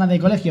por la zona de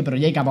colegio, pero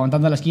Jacob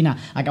aguantando la esquina,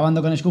 acabando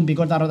con Scumpy,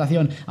 corta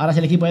rotación. Ahora es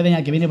el equipo de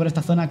Denial que viene por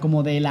esta zona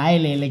como de la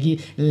L,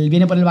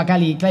 viene por el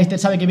Bacali. Clayster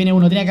sabe que viene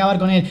uno, tiene que acabar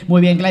con él.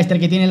 Muy bien, Clayster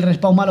que tiene el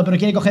respawn malo, pero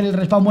quiere coger el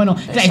respawn bueno.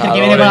 Clayster que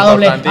viene con la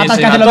doble, Attach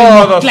que hace lo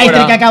mismo.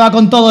 Clayster que acaba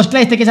con todos,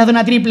 Clayster que se hace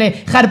una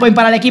triple. Hardpoint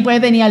para el equipo de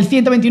Denial,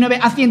 129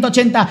 a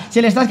 180.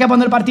 Se le está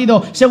escapando el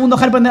partido. Segundo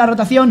hardpoint de la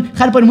rotación,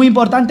 hardpoint muy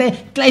importante.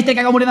 Clayster que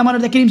acaba muriendo a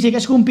manos de Crimsic,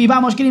 Scumpy,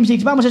 vamos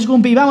Crimsic, vamos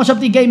Scumpy, vamos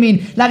Optic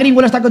Gaming. La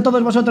Greenwell está con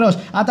todos vosotros.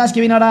 Attach que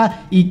viene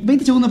ahora y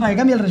 20 segundos para que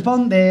cambie el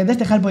respawn de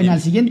este hardpoint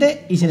al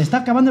siguiente y se le está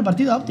acabando el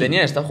partido a Optic.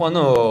 Denial está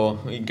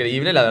jugando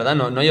increíble, la verdad,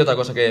 no hay otra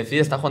cosa que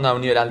decir, está jugando a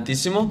un nivel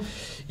altísimo.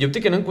 Y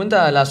Optic que no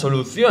encuentra la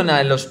solución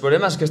a los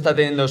problemas que está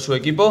teniendo su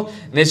equipo.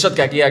 Nashot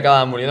que aquí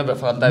acaba muriendo, pero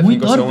falta de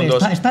 5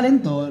 segundos. Está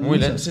lento. Muy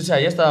lento. Sí,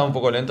 ahí está un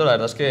poco lento. La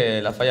verdad es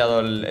que le ha fallado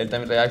el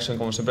time reaction,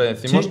 como siempre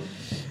decimos. Sí.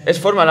 Es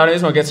Formal ahora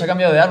mismo, que se ha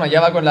cambiado de arma, ya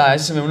va con la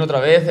SM1 otra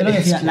vez. Es lo que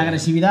decía, la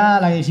agresividad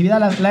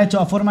la ha hecho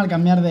a Formal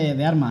cambiar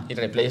de arma. Y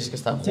replays que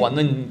están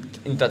jugando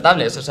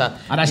intratables, o sea,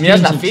 Ahora es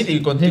miras la Crimsix. feed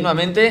y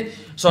continuamente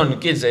son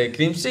kills de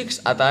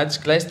Crimsix, Attach,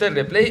 Clijster,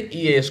 Replay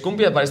y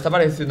Scumpy está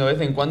apareciendo de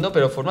vez en cuando,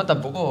 pero Formal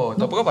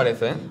tampoco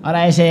aparece, ¿eh?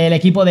 Ahora es el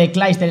equipo de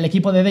Clijster, el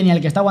equipo de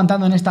Daniel, que está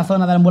aguantando en esta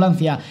zona de la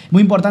ambulancia.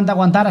 Muy importante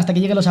aguantar hasta que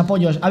lleguen los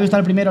apoyos. Ha visto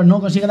al primero, no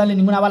consigue darle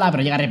ninguna bala,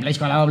 pero llega Replays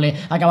con la doble,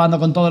 acabando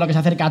con todo lo que se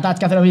acerca. Attach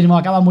que hace lo mismo,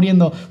 acaba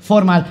muriendo.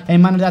 Formal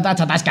en manos de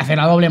Attach, Attach que hace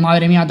la doble.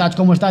 Madre mía, Attach,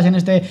 ¿cómo estás en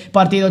este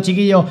partido,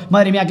 chiquillo?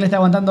 Madre mía, Clijster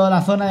aguantando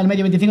la zona del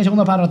medio, 25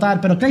 segundos para rotar,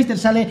 pero Clijster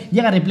sale,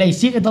 llega Replays,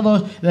 sigue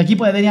todos el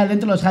equipo de Daniel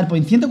dentro de los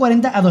hardpoints.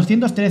 140 a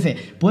 213.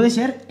 Puede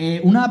ser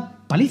una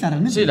paliza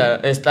realmente. Sí,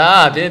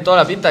 tiene toda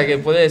la pinta que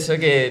puede ser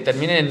que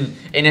terminen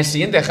en el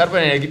siguiente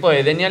hardpoint en el equipo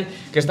de Daniel,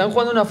 que están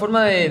jugando una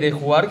forma de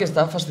jugar que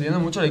está fastidiando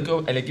mucho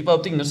el equipo de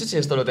Optic. No sé si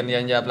esto lo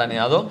tendrían ya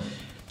planeado,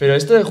 pero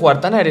esto de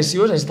jugar tan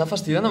agresivos les está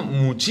fastidiando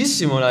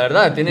muchísimo, la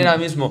verdad. Tiene ahora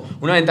mismo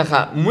una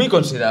ventaja muy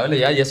considerable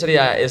ya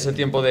sería ese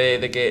tiempo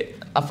de que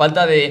a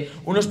falta de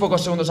unos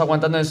pocos segundos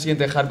aguantando el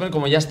siguiente hardpoint,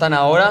 como ya están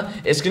ahora,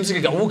 es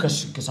Crimsix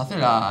que se hace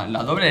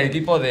la doble en el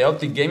equipo de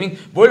Optic Gaming.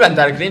 Vuelve a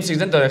entrar Crimsix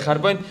dentro del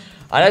hardpoint.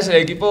 Ahora es el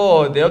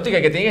equipo de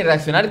Optic que tiene que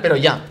reaccionar, pero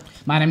ya.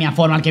 Madre mía,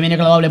 Formal que viene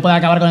con la doble, puede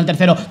acabar con el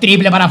tercero.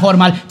 Triple para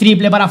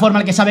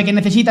Formal, que sabe que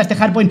necesita este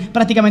hardpoint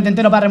prácticamente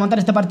entero para remontar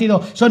este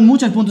partido. Son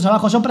muchos puntos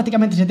abajo, son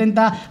prácticamente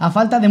 70 a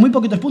falta de muy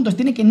poquitos puntos.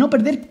 Tiene que no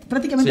perder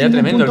prácticamente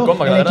ningún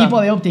punto el equipo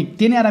de Optic.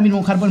 Tiene ahora mismo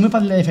un hardpoint muy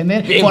fácil de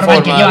defender.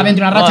 Formal que lleva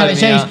dentro una racha de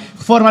 6.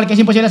 Formal que es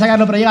imposible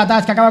sacarlo, pero llega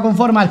Attach que acaba con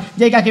Formal.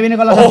 Jake que viene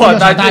con los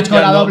apoyos. Attach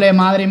con la doble,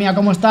 madre mía,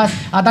 ¿cómo estás?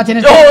 Attach en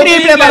este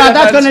triple para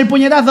Attach con el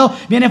puñetazo.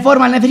 Viene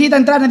Formal, necesita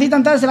entrar,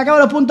 se le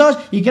acaban los puntos.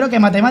 Y creo que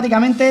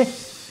matemáticamente,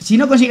 si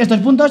no consigue estos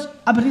puntos,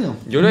 ha perdido.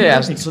 Yo creo que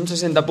ya son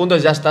 60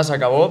 puntos, ya está, se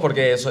acabó,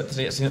 porque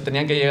si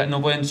tenían que llegar,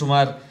 no pueden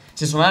sumar.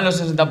 Si sumaran los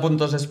 60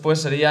 puntos después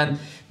serían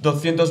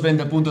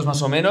 220 puntos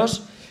más o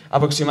menos,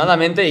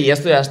 aproximadamente, y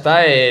esto ya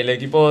está. El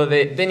equipo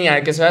de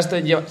Daniel que se va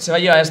a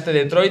llevar a este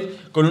Detroit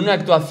con una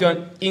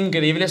actuación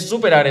increíble,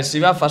 súper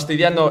agresiva,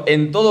 fastidiando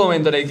en todo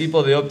momento el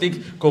equipo de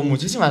Optic, con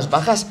muchísimas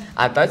bajas.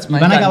 Attach me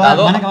ha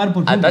encantado. Van a acabar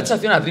por puntos. Attach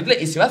hacía una triple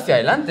y se va hacia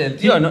adelante, el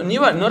tío. Sí.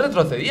 No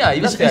retrocedía,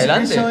 iba hacia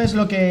adelante. Eso es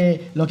lo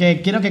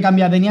que quiero que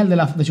cambie a Daniel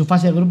de su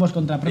fase de grupos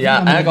contra Profit. Ya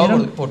han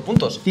acabado por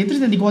puntos.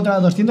 174 a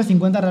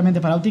 250 realmente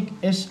para Optic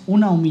es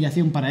una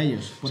humillación para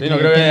ellos. Sí, no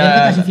creo que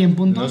casi 100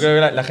 puntos. No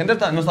creo que la gente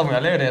no está muy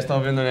alegre,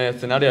 estamos viendo en el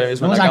escenario ahora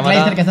mismo. Vamos en la a cámara.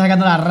 Clijster que está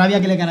sacando la rabia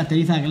que le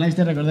caracteriza a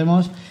Clijster,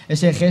 recordemos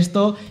ese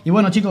gesto. Y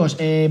bueno, chicos,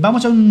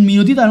 vamos a un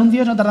minutito de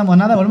anuncios, no tardamos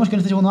nada. Volvemos con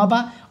este segundo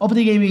mapa.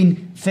 Optic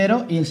Gaming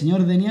 0 y el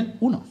señor Daniel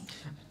 1.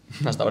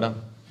 Hasta ahora.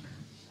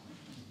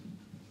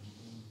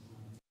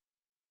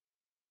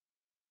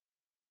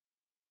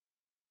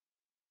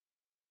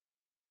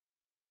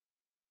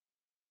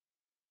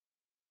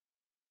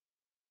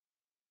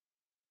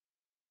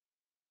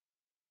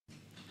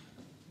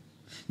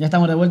 Ya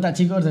estamos de vuelta,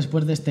 chicos,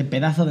 después de este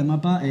pedazo de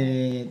mapa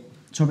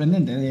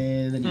sorprendente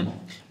de Nico.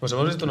 Pues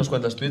hemos visto unos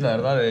cuantos tweets, la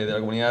verdad, de la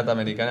comunidad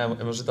americana.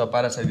 Hemos visto a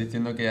Parasite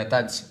diciendo que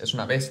Attach es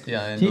una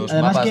bestia en los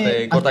mapas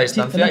de corta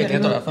distancia, y tiene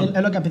toda la razón.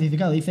 Es lo que ha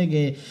especificado. Dice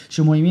que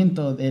su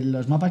movimiento en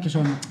los mapas que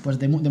son pues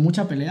de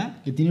mucha pelea,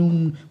 que tiene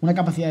una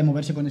capacidad de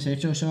moverse con esas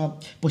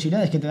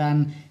posibilidades que te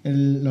dan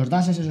los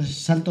dashes, esos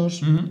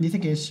saltos,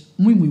 dice que es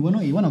muy muy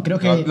bueno. Y bueno, creo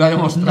que lo ha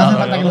demostrado, no hace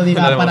falta que lo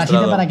diga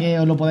Parasite para que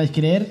os lo podáis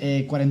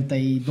creer.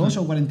 42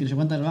 o 40 no sé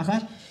cuántas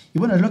bajas. Y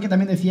bueno, es lo que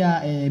también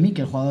decía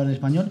Mikel, el jugador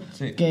español,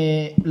 sí,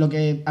 que lo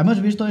que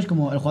hemos visto es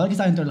como el jugador que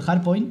estaba dentro del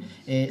hardpoint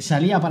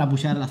salía para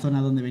pushear la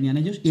zona donde venían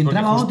ellos y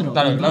entraba otro,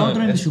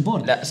 otro en el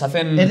support.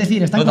 Es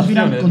decir, están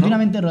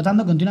continuamente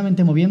rotando,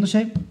 continuamente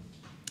moviéndose.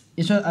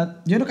 Eso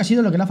yo creo que ha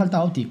sido lo que le ha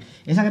faltado a Optic,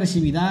 esa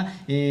agresividad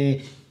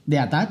de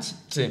Attach.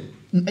 Sí.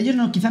 Ellos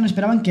quizá no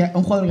esperaban que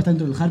un jugador que está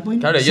dentro del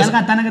hardpoint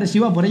salga tan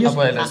agresivo a por ellos.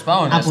 Por el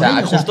respawn,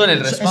 justo en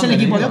el respawn. Es el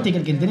equipo de Optic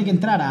el que tiene que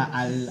entrar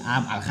al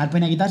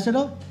hardpoint a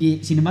quitárselo,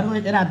 y sin embargo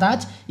era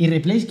Attach y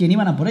Replays quien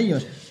iban a por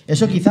ellos.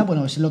 Eso quizá,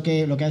 bueno, es lo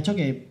que ha hecho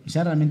que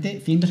sea realmente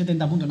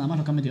 170 puntos nada más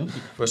lo que han metido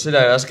Optic. Pues sí, la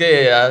verdad es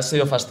que ha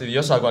sido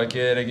fastidioso a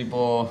cualquier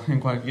equipo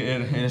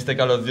en este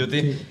Call of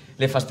Duty. Sí.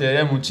 Le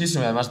fastidiaría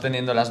muchísimo, además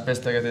teniendo las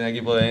bestias que tiene el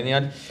equipo de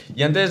Daniel.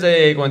 Y antes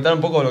de comentar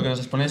un poco lo que nos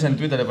exponéis en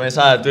Twitter, le ponéis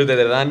al Twitter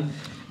de Dan.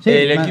 Sí,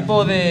 el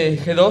equipo de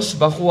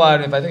G2 va a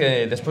jugar, me parece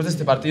que después de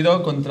este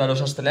partido, contra los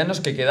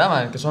australianos que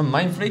quedaban, que son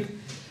Mindfreak,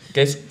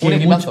 que es un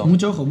equipazo.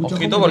 Mucho ojo,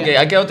 porque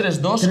ha quedado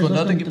 3-2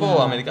 contra otro equipo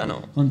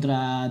americano.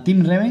 Contra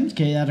Team Revenge,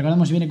 que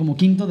recordamos viene como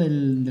quinto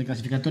del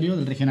clasificatorio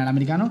del regional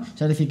americano. O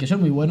sea, es decir, que son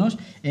muy buenos.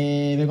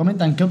 Me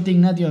comentan que Optic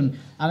Nation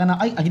ha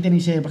ganado. Aquí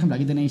tenéis, por ejemplo,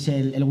 aquí tenéis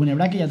el winner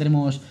bracket. Ya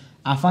tenemos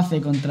a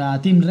Face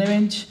contra Team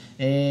Revenge.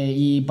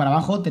 Y para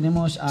abajo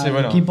tenemos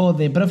al equipo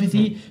de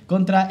Prophecy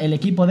contra el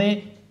equipo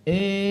de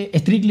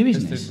Strictly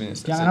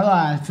Business, que ha ganado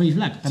a Face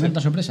Black, también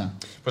otra sorpresa.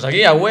 Pues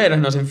aquí Aware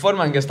nos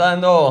informan que está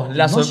dando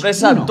la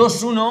sorpresa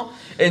 2-1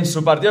 en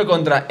su partido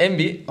contra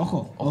Envy.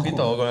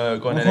 Ojito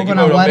con el equipo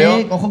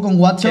europeo. Ojo con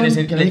Watson.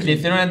 Que le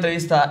hicieron una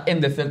entrevista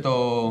en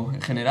Decerto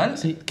en general,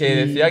 que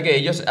decía que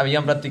ellos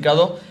habían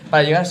practicado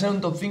para llegar a ser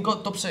un top 5,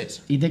 top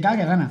 6. Y TK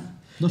que gana.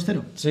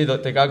 2-0. Sí,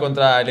 TK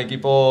contra el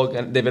equipo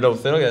de Vero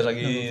 0, que desde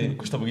aquí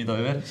cuesta un poquito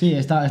de ver. Sí,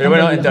 está pero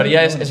bueno, en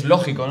teoría es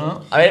lógico,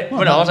 ¿no? A ver,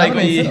 bueno, vamos a ir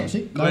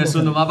con el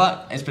segundo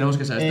mapa. Esperemos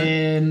que sea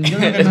este. Yo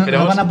creo que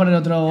nos van a poner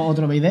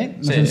otro BD.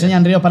 Nos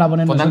enseñan ríos para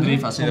ponernos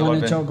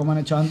como han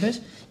hecho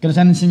antes. Que nos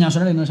han enseñado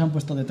Solar y nos han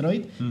puesto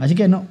Detroit. Así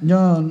que no,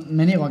 yo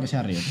me niego a que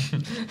sea Río.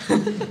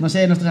 No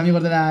sé, nuestros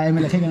amigos de la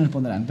MLG que nos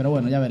pondrán, pero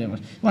bueno, ya veremos.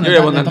 Bueno, de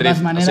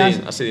todas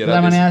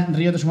maneras,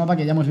 Río es un mapa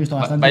que ya hemos visto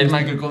bastante. Vais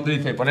Michael Country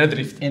dice poner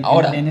drift.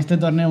 Ahora. En este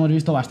torneo hemos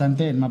visto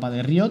bastante el mapa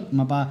de Riot.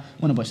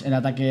 Bueno, pues el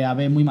ataque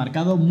AB muy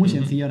marcado, muy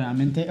sencillo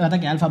realmente. El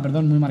ataque alfa,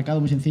 perdón, muy marcado,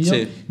 muy sencillo.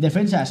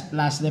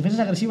 Las defensas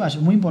agresivas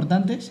muy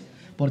importantes,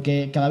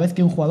 porque cada vez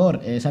que un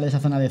jugador sale de esa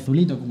zona de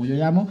zulito, como yo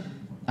llamo,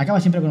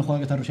 acaba siempre con el jugador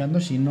que está rusheando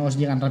si no os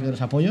llegan rápido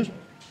los apoyos.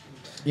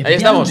 Y ahí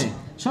estamos.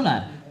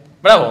 Solar.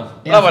 Bravo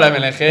la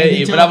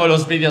MLG y bravo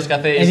los vídeos que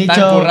hacéis,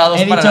 están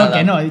currados para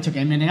nada. He dicho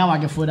que me negaba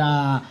que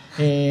fuera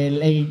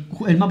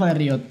el mapa de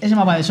Riot. Ese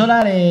mapa de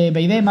Solar,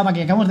 BD, mapa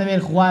que acabamos de ver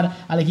jugar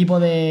al equipo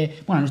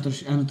de... Bueno, a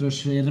nuestros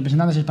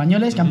representantes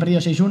españoles que han perdido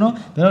 6-1,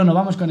 pero nos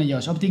vamos con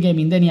ellos. Optic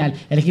Gaming, Denial,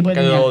 el equipo de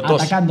Denial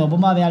atacando,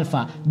 bomba de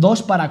alfa,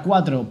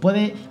 2-4.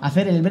 Puede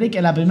hacer el break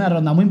en la primera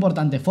ronda, muy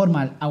importante.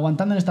 Formal,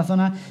 aguantando en esta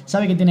zona,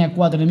 sabe que tiene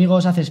 4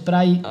 enemigos, hace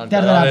spray, te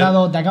has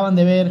relatado, te acaban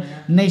de ver.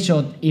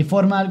 Nashot y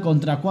Formal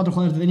contra 4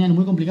 jugadores de Denial,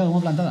 muy complicado,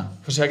 muy plantada.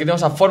 Pues aquí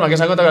tenemos a Formal que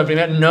se ha contado con el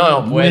primer,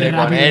 no puede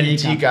con el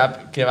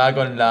G-Cap que va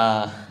con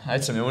la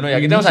HM1. Y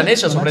aquí tenemos a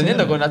Nashot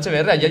sorprendiendo con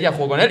HBR. Ayer ya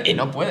jugó con él y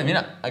no puede.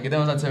 Mira, aquí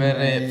tenemos a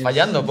HBR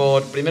fallando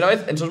por primera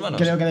vez en sus manos.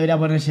 Creo que debería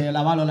ponerse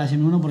la bala o la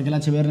HM1 porque el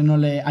HBR no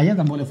le... Ayer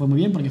tampoco le fue muy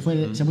bien porque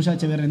se puso el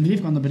HBR en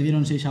drift cuando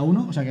perdieron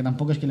 6-1. O sea que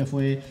tampoco es que le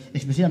fue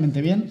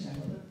excesivamente bien.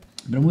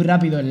 Pero muy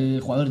rápido el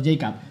jugador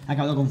Jacob ha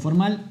acabado con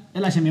Formal.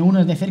 El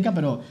HM1 es de cerca,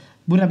 pero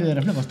muy rápido de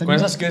reflejos. Con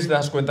esas que te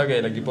das cuenta que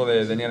el equipo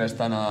de Denial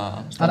están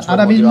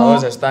ahora mismo,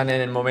 están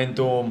en el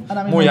momentum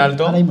muy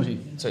alto. Ahora mismo sí.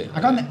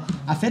 Acaban de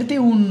hacerte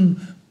una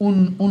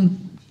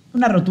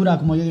rotura,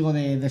 como yo digo,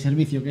 de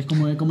servicio, que es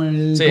como en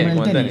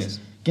el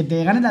tenis. Que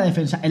te ganes la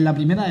defensa en la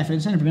primera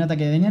defensa, en el primer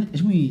ataque de Denial,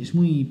 es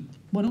muy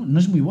bueno, no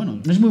es muy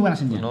buena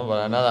señal. No,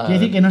 para nada. Quiere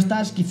decir que no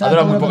estás quizás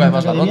todo muy poca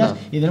más la ronda.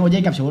 Y de nuevo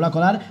Jacob se vuelve a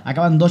colar,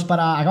 acaban dos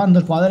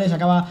jugadores,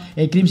 acaba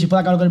Crimsy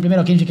puede acabar con el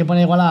primero, Crimsy que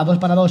pone igualada,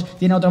 2-2,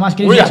 tiene otro más,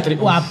 Crimsy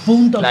a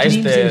punto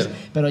Crimsy,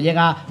 pero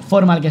llega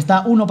Formal que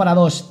está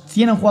 1-2,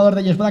 tiene un jugador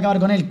de ellos, puede acabar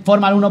con él,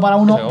 Formal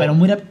 1-1, pero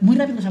muy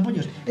rápido los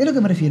apoyos. Es lo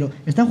que me refiero,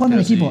 están jugando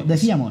en equipo,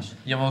 decíamos.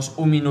 Llevamos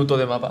un minuto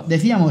de mapa.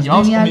 Decíamos,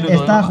 Denial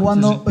está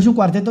jugando, es un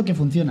cuarteto que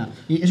funciona.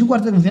 Y es un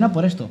cuarteto que funciona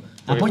por esto.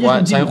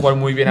 Apoyos saben jugar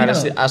muy bien,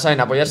 saben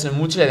apoyarse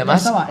mucho y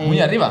además muy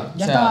arriba.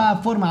 Ya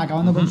estaba Formal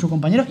acabando con su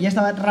compañero y ya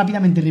estaba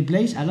rápidamente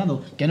Replays al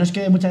lado. Que no es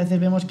que muchas veces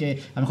vemos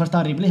que a lo mejor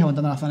estaba Replays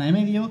aguantando la zona de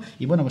medio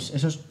y bueno, pues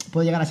eso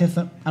puede llegar a ser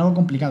algo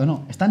complicado.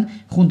 No,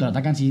 están juntos,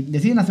 atacan. Si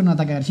deciden hacer un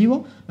ataque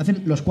agresivo, lo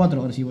hacen los 4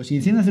 agresivos. Si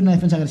deciden hacer una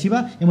defensa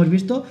agresiva, hemos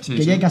visto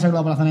que Jake ha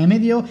saltado por la zona de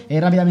medio,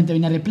 rápidamente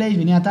venía Replays,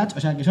 venía Touch, o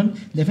sea que son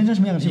defensas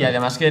muy agresivas. Y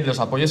además que los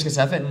apoyos que se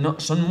hacen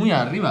son muy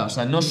arriba, o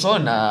sea, no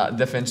son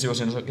defensivos,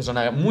 sino que son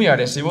muy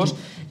agresivos.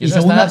 Y eso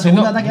está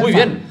haciendo muy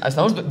bien.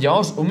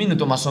 Llevamos un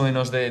minuto más o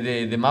menos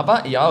de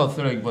mapa y ha dado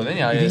 0 equipo de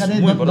Denial.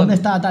 Fíjate dónde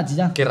está Touch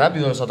ya. Qué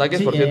rápido los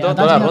ataques, por cierto,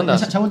 todas las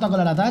rondas. Se ha vuelto a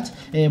colar a Touch,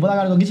 puede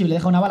acabar con Kinsby, le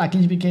deja una bala a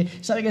Kinsby que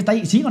sabe que está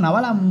ahí. Sí, una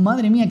bala,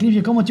 madre mía,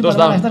 Kinsby, cómo chupa la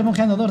bala, estás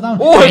monjeando, 2 down.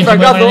 ¡Uy,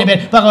 fracaso!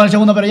 Paga con el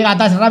segundo, pero llega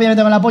Touch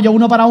rápidamente con el apoyo,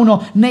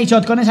 1-1.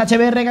 Nashot con esa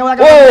HBR que va a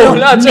acabar.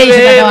 Nashot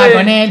acaba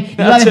con él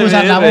y va a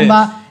expulsar la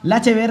bomba. La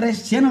HBR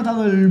se ha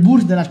notado el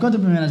boost de las 4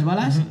 primeras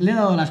balas, le ha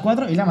dado las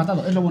 4 y le ha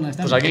matado. Es lo bueno de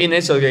esta. Pues aquí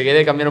Nashot, que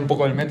quiere cambiar un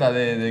poco el meta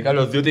de Call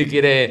of Duty,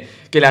 quiere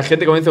que la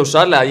gente comience a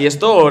usarla. Y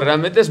esto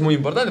realmente es muy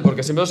importante,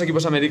 porque siempre los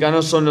equipos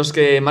americanos son los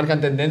que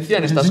marcan tendencia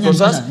en estas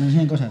cosas.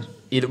 Cosas.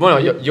 Y bueno,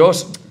 yo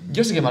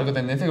sí que marco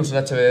tendencia que uso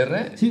el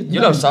HBR. Sí,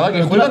 yo lo usaba,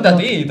 que juego contra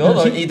ti y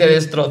todo, y te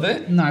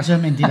destrocé. No, eso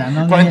es mentira.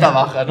 No cuenta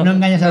baja, ¿no? No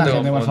engañes a la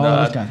gente, por favor,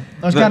 Oscar.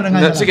 Oscar, no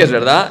engañes a la gente. Sí que es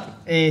verdad.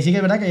 Sí que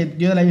es verdad que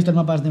yo le he visto en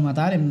mapas de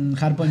matar, en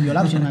Hardpoint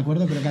Violab, si no me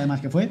acuerdo, creo que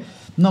además que fue.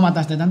 No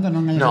mataste tanto, no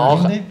engañes a la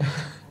gente.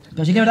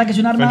 Pero sí que es verdad que es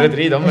un arma,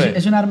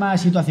 es un arma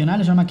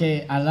situacional, es un arma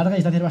que a larga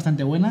distancia es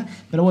bastante buena,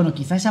 pero bueno,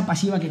 quizá esa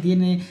pasiva que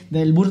tiene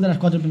del burst de las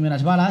 4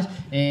 primeras balas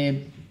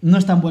no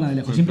es tan buena de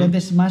lejos, simplemente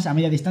es más a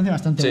media distancia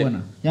bastante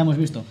buena. Ya hemos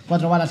visto,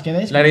 4 balas que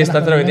des. La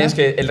distancia lo que tienes es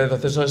que el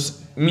retroceso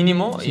es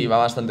mínimo y va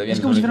bastante bien.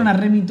 Es como si fuera una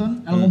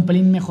Remington, algo un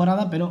pelín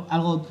mejorada, pero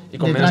algo y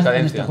con menos cadencia,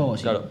 en este juego.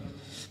 Sí. Claro.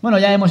 Bueno,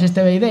 ya vemos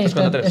este BID,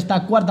 3-3.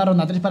 esta cuarta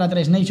ronda, 3 para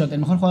 3, Nashot, el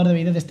mejor jugador de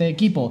BID de este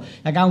equipo,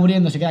 acaba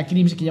muriendo, se queda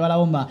Crims que lleva la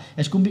bomba,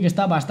 Scumpy que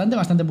está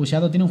bastante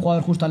pusheado, tiene un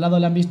jugador justo al lado,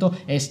 le han visto,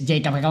 es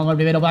Jacob que acaba con el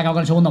primero, acaba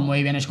con el segundo,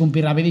 muy bien,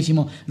 Scumpy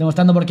rapidísimo,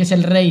 demostrando por qué es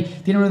el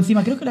rey, tiene uno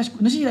encima, creo que no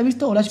sé si lo ha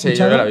visto o lo ha escuchado. Sí,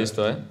 yo creo que lo he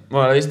visto,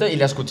 Bueno, lo he visto y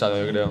lo he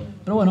escuchado, yo creo.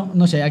 Pero bueno,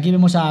 no sé, aquí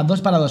vemos a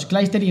 2 para 2,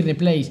 Clijster y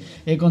Replace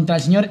contra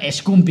el señor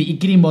Scumpy y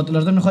Crimbot,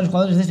 los dos mejores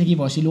jugadores de este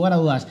equipo, sin lugar a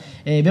dudas.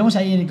 Vemos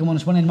ahí como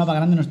nos pone el mapa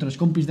grande nuestros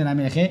compis de la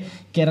MLG,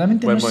 que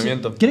realmente buen no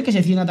movimiento. creo que se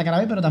deciden atacar a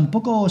B, pero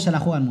tampoco se la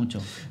juegan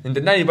mucho.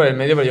 Intentan ir por el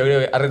medio, pero yo creo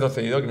que ha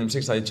retrocedido.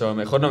 Crimsix ha dicho,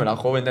 mejor no me la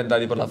juego, voy a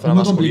intentar ir por la zona Es muy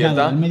más complicado,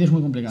 cubierta. el medio es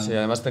muy complicado. Sí,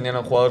 además tenían a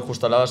un jugador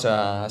justo al lado, o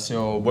sea, ha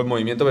sido buen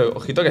movimiento, pero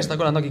ojito que está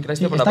colando aquí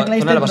Clijster por la Está zona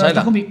de Clijster, la pero está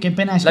pasarela. Scumpy, qué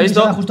pena, es ¿La ha que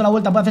visto? se da justo la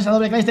vuelta, puede hacer esa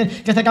doble Clijster,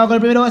 que se acaba con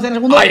el primero, va a hacer el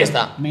segundo. Ahí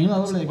está. Menuda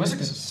doble de Puede ser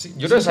Clijster. que sí.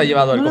 Yo creo que se ha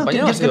llevado el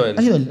compañero o ha sido él.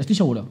 Ha sido él, estoy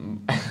seguro.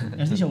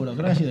 Estoy seguro,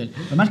 creo que ha sido él.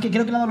 Además que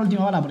creo que le ha dado la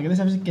última bala, porque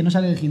ves a veces que no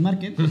sale el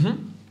hitmarket.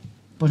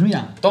 Pues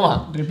mira,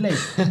 Toma. Replay,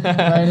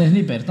 para el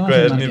sniper, toma Con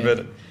el hitmarket.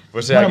 sniper.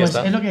 Pues sí, Bueno, aquí pues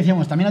está. es lo que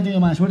decíamos, también ha tenido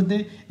mala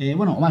suerte,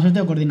 bueno, o mala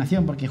suerte o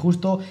coordinación, porque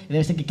justo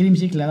debe ser que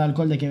Crimsix le ha dado el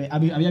call de que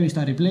había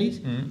visto a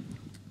Replays.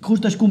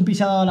 Justo Scumpy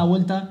se ha dado la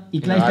vuelta y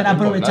Clijster ha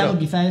aprovechado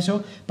quizá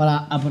eso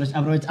para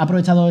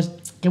aprovechado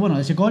que bueno,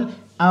 ese call,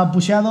 ha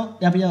pusheado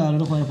y ha pillado a los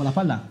dos jugadores por la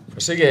espalda.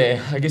 Pues sí que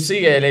aquí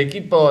sigue el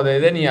equipo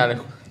de Denial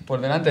por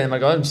delante del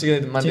marcador,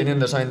 sigue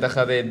manteniendo esa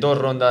ventaja de 2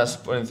 rondas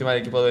por encima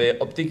del equipo de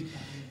Optic.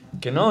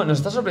 Que no, nos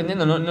está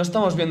sorprendiendo, no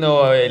estamos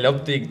viendo el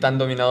Optic tan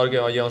dominador que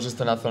habíamos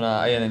visto en la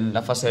zona, en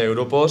la fase de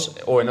grupos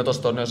o en otros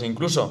torneos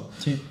incluso.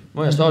 Sí,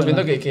 bueno, estamos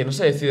viendo que no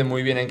se decide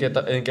muy bien en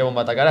qué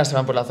bomba atacar, ahora se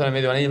van por la zona del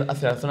medio, van a ir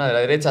hacia la zona de la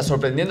derecha,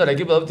 sorprendiendo al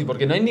equipo de Optic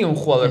porque no hay ni un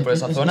jugador por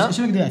esa zona. Eso es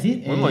lo que te iba a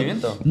decir. Buen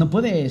movimiento. No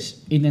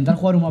puedes intentar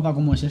jugar un mapa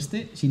como es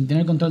este sin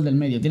tener control del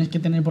medio. Tienes que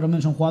tener por lo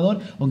menos un jugador,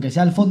 aunque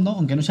sea al fondo,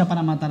 aunque no sea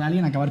para matar a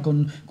alguien, acabar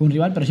con un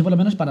rival, pero sí por lo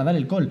menos para dar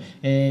el call.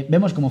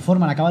 Vemos como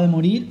Forman acaba de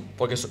morir.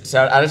 Porque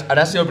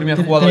ahora ha sido el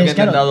primer jugador que ha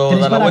intentado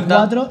dar la vuelta.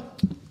 4,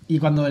 y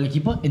cuando el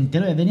equipo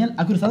entero de Denial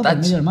ha cruzado por el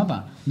medio del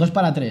mapa. 2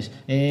 para 3.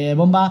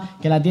 Bomba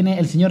que la tiene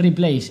el señor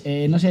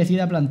Replace. No se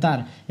decide a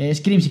plantar.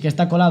 Screamsy que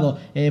está colado.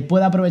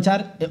 Puede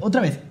aprovechar. Otra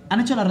vez,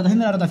 han hecho la rotación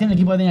de la rotación el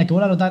equipo de Denial, que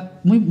vuelve a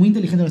rotar. Muy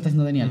inteligente lo está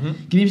haciendo Denial.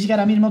 Screamsy que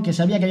ahora mismo, que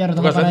sabía que había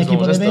rotado para el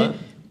equipo de B.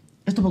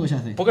 Esto poco se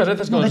hace. Pocas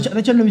veces como de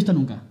hecho no lo he visto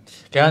nunca.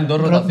 Quedan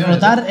 2 rotaciones.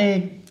 Rotar,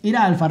 ir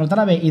a Alfa,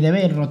 rotar a B y de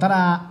B rotar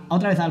a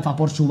otra vez a Alfa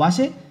por su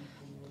base.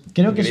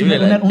 Creo que increíble,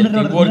 es un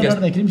error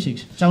es... de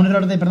Crimsix. O sea, un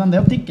error de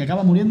Optic que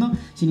acaba muriendo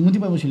sin ningún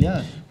tipo de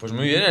posibilidades. Pues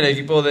muy bien, el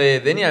equipo de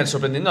Denial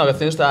sorprendiendo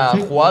haciendo esta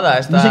jugada,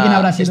 esta, no sé quién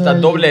habrá sido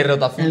doble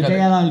rotación. El que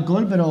haya dado el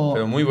call,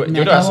 pero muy bueno.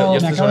 Yo creo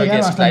que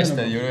es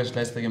Clijster. Yo creo que es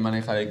Clijster quien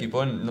maneja el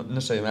equipo.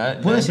 No sé, me da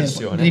puede ser.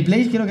 impresión.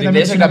 Replace creo que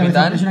Replace también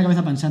capitán. es una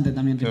cabeza pensante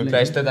también.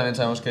 Clijster también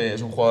sabemos que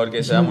es un jugador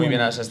que se da muy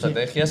bien a las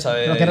estrategias.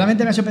 Sabe... Lo que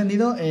realmente me ha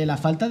sorprendido la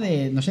falta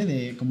de, no sé,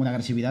 de como de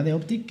agresividad de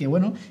Optic, que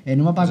bueno,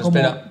 en un mapa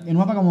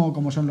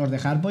como son los de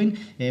Hardpoint,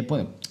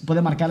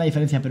 puede marcar la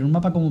diferencia, pero en un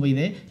mapa como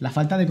BD, la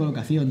falta de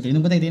colocación, teniendo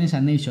en cuenta que tienes a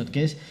Nashot,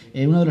 que es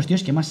uno de los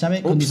tíos que más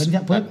sabe con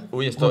diferencia.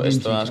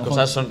 Las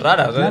cosas son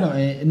raras, Claro,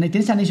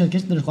 tienes a Nashot, que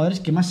es de los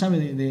jugadores que más sabe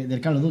del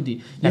Call of Duty.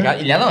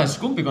 Y le ha dado a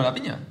Scumpy con la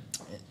piña.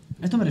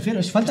 A esto me refiero,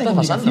 es falta de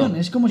comunicación,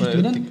 es como si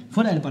estuvieran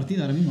fuera del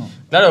partido ahora mismo.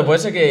 Claro, puede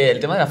ser que el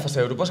tema de la fase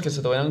de grupos es que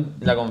se tuvieran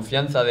la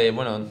confianza de,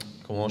 bueno,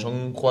 como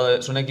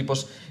son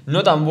equipos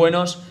no tan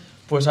buenos,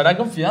 pues habrán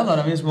confiado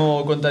ahora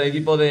mismo contra el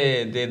equipo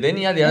de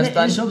Denial y ahora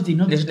están, Optic,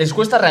 ¿no? les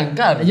cuesta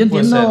arrancar. Yo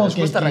entiendo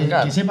que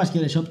sepas que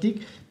eres Optic,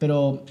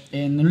 pero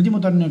en el último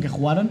torneo que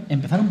jugaron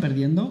empezaron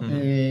perdiendo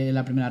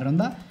la primera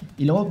ronda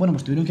y luego, bueno,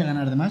 pues tuvieron que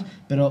ganar de más,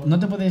 pero no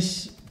te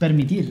puedes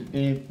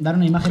permitir dar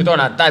una imagen...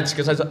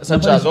 que se ha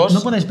hecho a 2.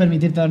 No puedes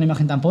permitirte dar una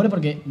imagen tan pobre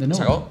porque, de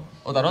nuevo... Sacó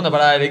otra ronda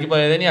para el equipo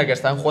de Denial que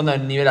están jugando a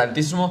un nivel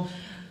altísimo.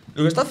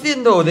 Lo que está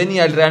haciendo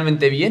Denial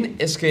realmente bien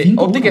es que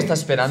Optic está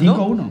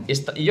esperando.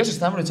 Ellos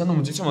están aprovechando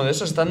muchísimo de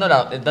eso,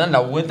 dan la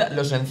vuelta,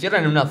 los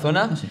encierran en una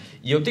zona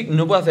y Optic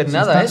no puede hacer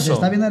nada a eso. Se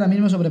está viendo ahora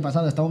mismo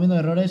sobrepasado. Estamos viendo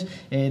errores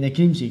de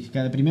Crimsix, que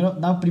da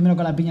primero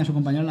con la piña a su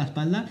compañero en la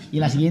espalda y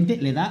en la siguiente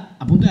le da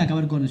a punto de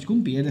acabar con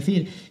Scumpy. Es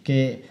decir,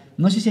 que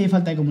no sé si hay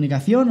falta de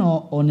comunicación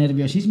o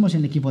nerviosismos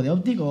en el equipo de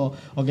Optic o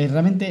que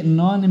realmente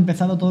no han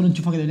empezado todo el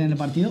enchufe que deberían en el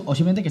partido o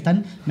simplemente que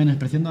están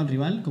menospreciando al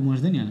rival como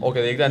es Denial. O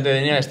que directamente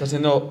Denial está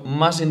siendo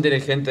más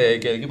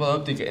inteligente que el equipo de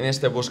Optic en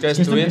este búsqueda.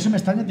 Eso me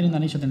extraña teniendo a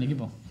Nashot en el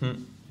equipo.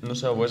 No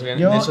sé, pues que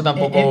eso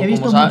tampoco,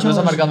 no se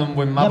ha marcado un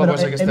buen mapa, puede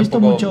ser que esté he visto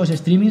un poco... muchos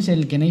streamings en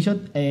el que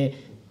Nashot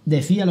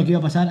decía lo que iba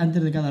a pasar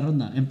antes de cada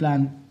ronda. En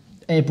plan,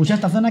 puse a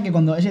esta zona que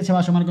cuando ese se va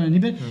a asomar con el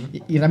sniper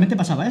y realmente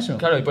pasaba eso.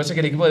 Claro, y puede ser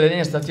que el equipo de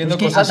Denial está haciendo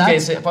cosas que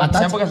sean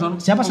pocas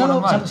se ha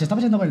pasado, se está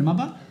pasando por el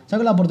mapa, se ha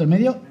colado por todo el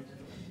medio.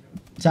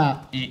 O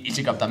sea, y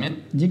Chicap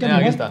también.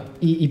 Aquí está.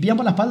 Y pillan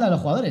por la espalda a los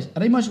jugadores.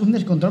 Ahora mismo es un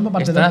descontrol por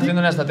parte de Están haciendo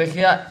una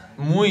estrategia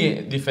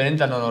muy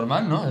diferente a lo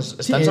normal, ¿no?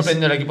 Están Sí,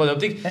 sorprendiendo al equipo de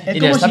Optic y como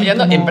le están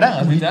pillando en Praga,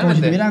 como si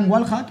literalmente. tuvieran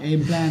wallhack,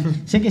 en plan,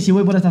 sé que si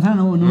voy por esta zona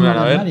no me va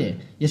a ver. ver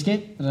nadie. Y es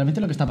que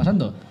realmente lo que está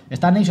pasando.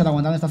 Está Nation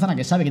aguantando esta zona,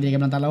 que sabe que tiene que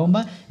plantar la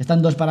bomba.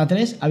 Están 2 para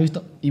 3, ha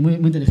visto. Y muy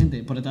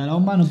inteligente. Por detrás de la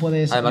bomba no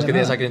puedes. Además que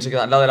tienes a quien se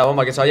queda al lado de la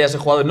bomba, que se vaya ese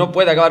jugador, no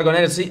puede acabar con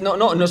él. Sí, no,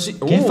 sí.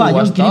 Qué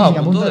fallón, estaba Crimson, que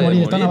a punto de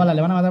morir. Está una bala,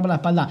 le van a matar por la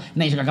espalda.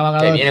 Nation que acaba Que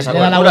ganando. viene esa Le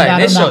da la cobertura vuelta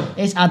a de la ronda.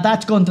 Nation. Es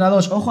Attach contra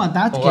 2. Ojo,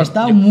 Attach, Ojo, que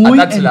está yo- muy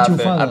Attach la hace,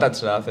 enchufado.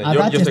 Attach la hace. Yo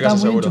Attach estoy está casi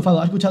muy seguro.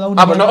 enchufado. Ha escuchado a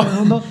uno. Pues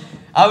no.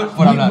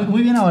 Por hablar.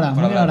 Muy bien ahora,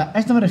 muy bien ahora. A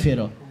esto me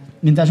refiero.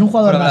 Mientras un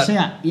jugador Por hablar.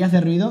 basea y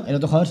hace ruido, el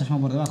otro jugador se asoma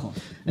por debajo.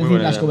 Es Muy decir,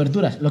 buena las idea.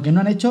 coberturas, lo que no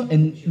han hecho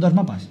en 2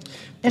 mapas.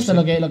 Esto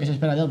sí. es lo que se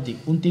espera de Optic.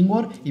 Un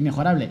teamwork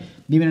inmejorable.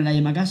 Viven en la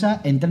misma casa,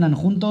 entrenan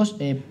juntos,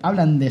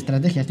 hablan de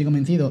estrategia, estoy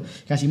convencido,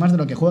 casi más de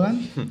lo que juegan.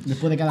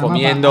 Después de cada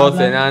Comiendo, mapa.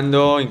 hablan.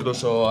 cenando,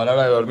 incluso a la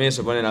hora de dormir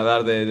se ponen a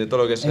hablar de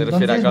todo lo que se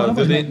refiere a Call of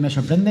Pues Duty. me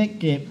sorprende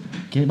que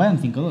vayan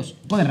 5-2.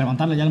 Pueden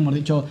remontarlo, ya lo hemos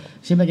dicho,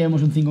 siempre que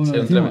vemos un 5-1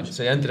 lo decimos.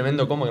 Sería un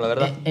tremendo combo, la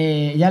verdad.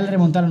 Ya le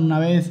remontaron una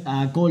vez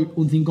a Cole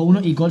un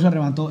 5-1 y Cole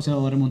se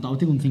lo remontó a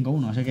Optic un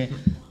 5-1. Así que,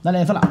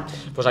 dale, Zola.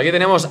 Pues aquí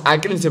tenemos a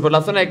Clincy por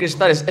la zona de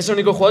cristales. Es el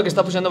único jugador que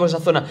está pusheando por esa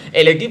zona.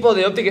 El equipo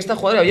de Optic, esta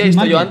jugada que había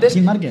visto yo antes.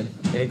 Sin marker.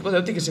 El equipo de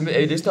Optic que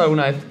siempre he visto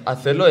alguna vez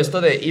hacerlo, esto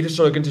de ir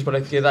solo Clincy por la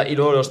izquierda y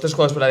luego los 3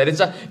 jugadores por la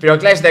derecha. Pero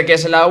Clayster que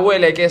se la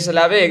huele, que se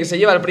la ve, que se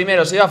lleva el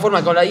primero, se lleva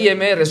forma con la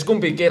IMR,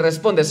 Scumpy que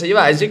responde, se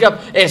lleva a Jacob,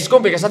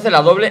 Scumpy que se hace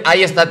la doble.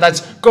 Ahí está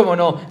Touch, cómo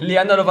no,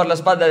 liándolo por la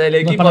espalda del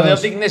equipo de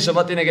Optic.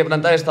 Neshova tiene que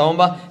plantar esta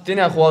bomba,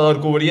 tiene al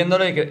jugador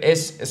cubriéndolo y que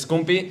es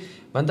Scumpy.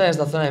 Va a entrar en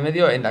esta zona de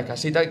medio, en la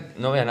casita,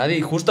 no ve a nadie.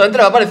 Y justo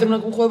entra, va a aparecer un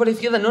jugador por la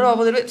izquierda, no lo va a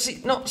poder ver.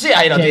 Sí,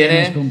 ahí lo Qué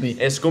tiene.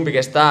 bien, Scumpy que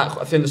está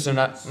haciéndose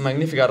una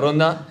magnífica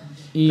ronda.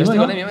 Y Estoy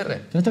bueno, con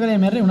IMR. esto con el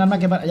IMR, un arma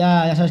que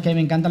ya sabes que a mí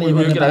me encanta la Uy,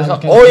 IMR. que la para deja- los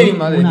que- ¡Uy,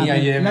 madre una- mía,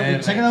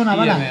 IMR! Se ha quedado una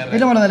bala. IMR.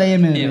 Es lo malo de la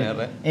IMR.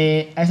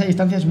 IMR. A esa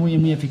distancia es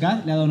muy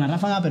eficaz, le ha dado una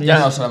ráfaga, pero Ya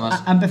ya no será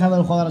más. ha empezado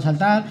el jugador a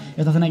saltar.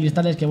 Esta zona de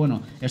cristales que,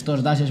 bueno,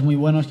 estos dashes muy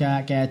buenos que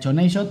ha hecho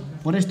Nashot.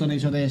 Por esto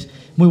Nashot es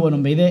muy bueno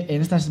en BD.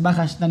 En estas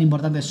bajas tan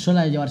importantes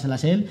suele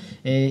llevárselas él.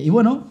 Y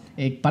bueno,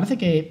 parece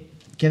que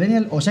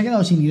Daniel o se ha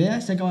quedado sin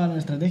ideas, se ha acabado la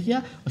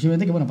estrategia, o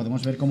simplemente que, bueno,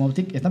 podemos ver cómo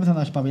Optic está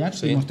empezando a espabilar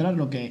y mostrar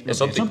lo que es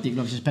Optic,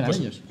 lo que se espera de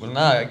ellos. Pues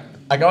nada,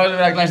 acabo de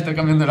ver a Clayster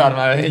cambiando el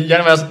arma.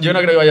 Yo no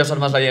creo que vaya a usar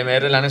más la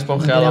IMR, la han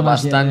esponjeado No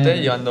más bastante,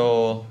 IMR.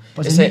 llevando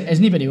Pues ese...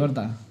 Sniper y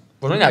corta.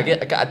 Pues mira, que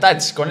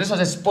Attach, con esos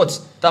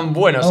spots tan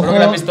buenos, Ojo, seguro que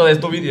lo has visto de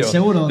tu vídeo.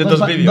 Seguro, de 2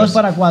 tus vídeos.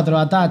 para 4,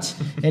 Attach.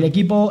 El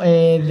equipo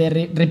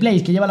de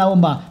Replays que lleva la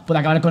bomba puede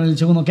acabar con el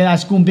segundo. Queda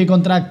Scumpy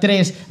contra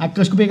 3.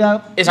 Scumpy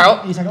Y se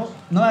acabó. Y se acabó.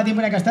 No da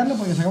tiempo de castarlo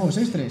porque se acabó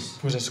 6-3.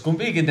 Pues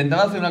Scumpy que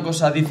intentaba hacer una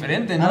cosa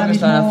diferente, ¿no? Ahora Que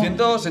mismo- estaban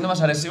haciendo, siendo más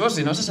agresivos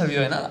y no se ha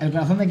servido de nada. El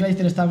corazón de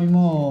Clayster está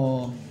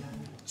mismo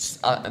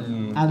A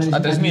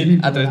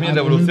 3.000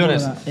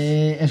 revoluciones.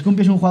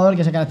 Scumpy es un jugador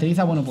que se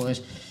caracteriza, bueno,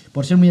 pues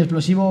por ser muy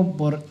explosivo,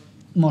 por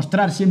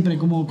mostrar siempre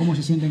cómo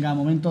se siente en cada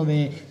momento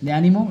de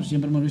ánimo.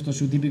 Siempre hemos visto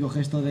su típico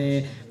gesto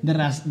de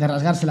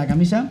rasgarse la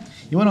camisa.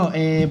 Y bueno,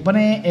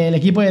 pone el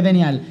equipo de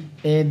Daniel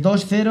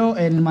 2-0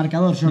 en el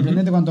marcador.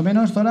 Sorprendente cuanto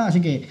menos, Zora.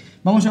 Así que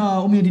vamos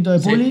a un minutito de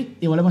publi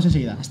y volvemos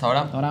enseguida. Hasta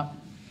ahora. Hasta ahora.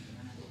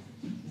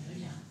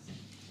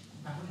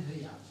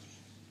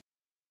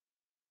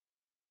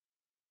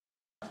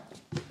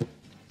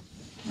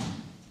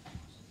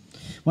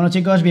 Bueno,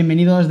 chicos,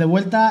 bienvenidos de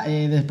vuelta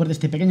después de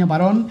este pequeño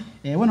parón.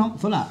 Bueno,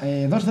 Zola,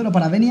 2-0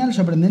 para Daniel,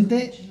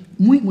 sorprendente,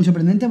 muy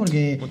sorprendente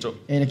porque Mucho.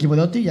 el equipo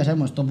de Optic, ya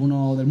sabemos, top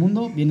 1 del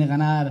mundo, viene a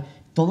ganar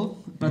todo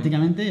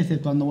prácticamente,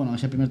 exceptuando, bueno,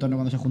 ese primer torneo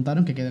cuando se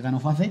juntaron, que ganó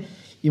Face.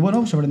 Y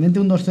bueno, sorprendente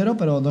un 2-0,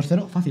 pero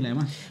 2-0 fácil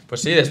además.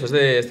 Pues sí, después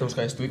de este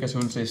Busca Estuy, que es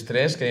un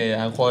 6-3, que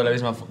han jugado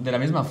de la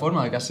misma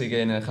forma, casi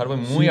que en el hardware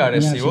muy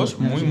agresivos,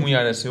 muy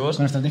agresivos.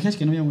 Con estrategias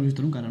que no habíamos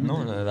visto nunca, realmente.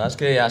 No, la verdad es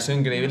que ha sido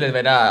increíble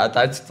ver a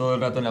Touch todo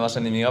el rato en la base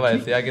enemiga,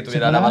 parecía que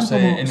tuviera la base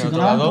en el otro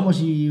lado. Como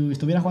si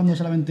estuviera jugando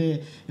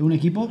solamente un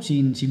equipo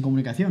sin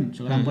comunicación. Se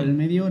colaban por el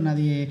medio,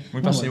 nadie...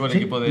 Muy pasivo el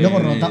equipo de... Luego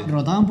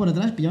rotaban por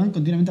detrás, pillaban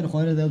continuamente a los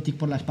jugadores de Optic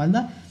por la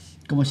espalda,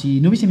 como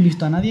si no hubiesen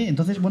visto a nadie.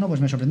 Entonces, bueno,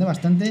 pues me sorprende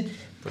bastante.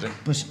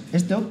 Pues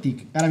este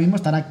Optic. Ahora mismo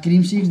estará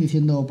Crimsix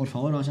diciendo, por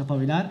favor, vamos a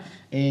espabilar.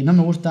 No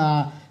me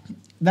gusta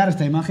dar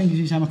esta imagen, que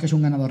sí sabemos que es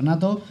un ganador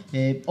nato.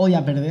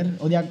 Odia perder,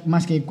 odia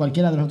más que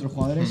cualquiera de los otros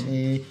jugadores.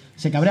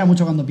 Se cabrea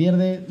mucho cuando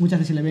pierde. Muchas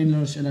veces se le ve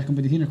en las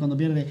competiciones cuando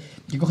pierde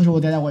que coge su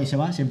botella de agua y se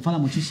va. Se enfada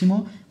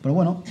muchísimo. Pero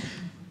bueno,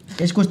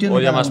 es cuestión de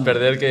Odia cada más uno.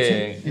 perder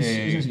Sí,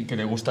 es así. que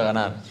le gusta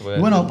ganar. Y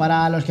bueno,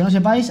 para los que no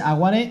sepáis,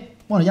 Aguare...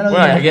 Bueno, ya lo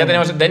Bueno, digo, aquí ya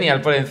tenemos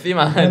Daniel por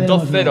encima, Ya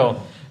tenemos 2-0.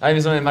 Ahí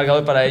mismo en el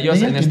marcador para ellos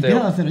Daniel, en que este...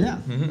 empieza a 2-0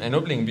 ya. En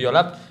Uplink,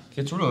 Biolab.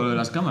 Qué chulo lo de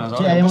las cámaras.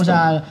 Sí, ahí vemos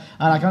a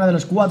la cámara de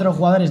los 4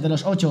 jugadores, de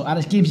los 8. Ahora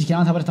es Kipsis que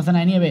avanza por esta zona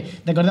de nieve.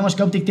 Recordemos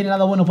que Optic tiene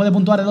lado bueno, puede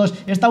puntuar de 2.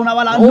 Está una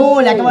bala,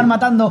 ¡no! Le acaban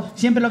matando.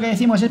 Siempre lo que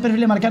decimos, es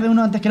preferible marcar de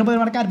 1 antes que no poder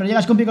marcar. Pero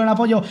llega Scumpi con el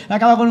apoyo,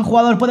 acaba con el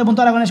jugador, puede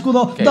puntuar con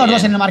escudo.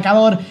 2-2 en el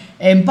marcador.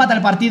 Empata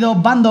el partido,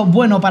 bando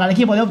bueno para el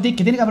equipo de Optic,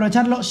 que tiene que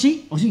aprovecharlo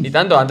sí o sí. Y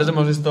tanto, antes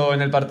hemos visto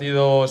en el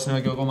partido, si no me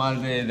equivoco mal,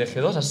 de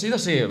G2, ¿ha sido?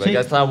 Sí, ya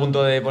estaba a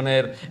punto de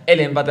poner el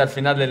empate al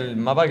final del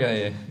mapa,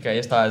 que ahí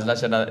está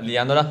Slasher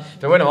liándola.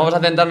 Pero bueno, vamos a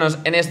centrarnos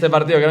en este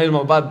partido que ahora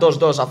mismo va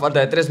 2-2 a falta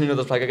de 3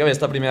 minutos para que acabe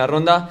esta primera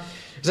ronda.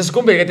 Es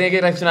Scumpi que tiene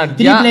que reaccionar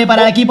ya. Triple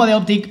para el equipo de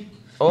Optic.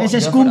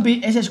 Ese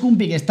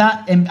Scumpi que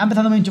está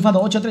empezando muy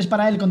enchufado. 8-3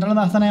 para él,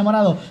 controlando la zona de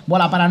morado.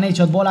 Bola para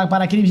Nashot, bola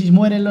para Crimsis.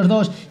 Mueren los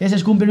dos. Ese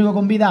Scumpi el único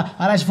con vida.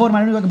 Ahora es Forma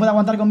el único que puede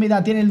aguantar con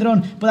vida. Tiene el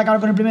dron, puede acabar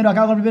con el primero,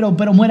 acaba con el primero,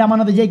 pero muere a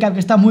mano de Jacob, que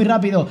está muy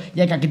rápido.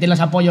 Jacob que tiene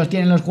los apoyos,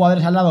 tienen los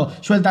jugadores al lado.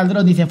 Suelta el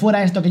dron, dice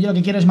fuera esto, que yo lo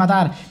que quiero es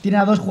matar. Tiene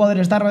a 2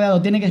 jugadores, está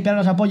rodeado, tiene que esperar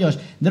los apoyos.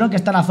 Dron que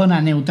está en la zona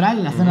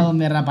neutral, la zona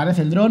donde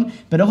reaparece el dron.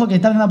 Pero ojo que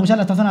está intentando pushar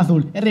esta zona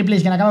azul. Es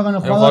Replays, quien acaba con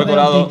el jugador de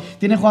Optic.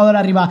 Tiene el jugador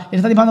arriba,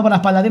 está disparando por la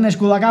espalda, tiene el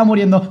escudo, acaba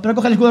muriendo, pero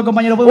coge el escudo del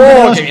compañero, puede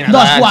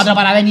 2-4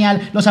 para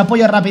Daniel, los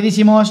apoyos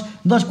rapidísimos.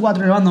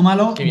 2-4 el bando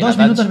malo, 2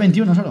 minutos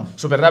 21 solo.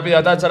 Súper rápido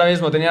Attach ahora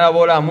mismo, tenía la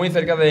bola muy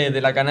cerca de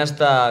la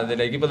canasta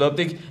del equipo de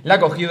Optic. La ha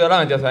cogido, la ha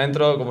metido hacia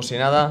adentro como si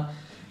nada.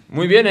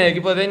 Muy bien, el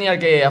equipo de Daniel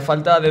que a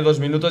falta de 2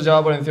 minutos ya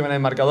va por encima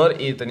del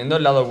marcador y teniendo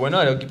el lado bueno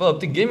el equipo de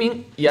Optic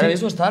Gaming. Y ahora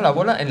mismo está la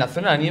bola en la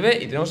zona de la nieve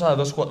y tenemos a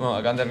 2 jugadores, bueno,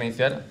 acaban de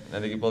reiniciar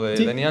el equipo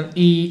de Daniel.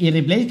 Y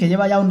Replays que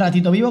lleva ya un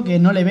ratito vivo, que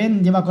no le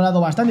ven, lleva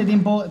colado bastante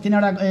tiempo. Tiene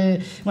ahora,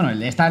 bueno,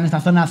 está en esta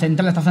zona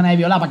central, esta zona de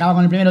Violap, acaba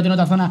con el primero, tiene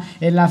otra zona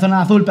en la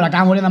zona azul, pero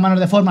acaba muriendo a manos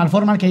de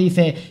Formal que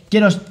dice,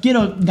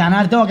 quiero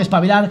ganar, tengo que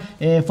espabilar.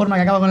 Formal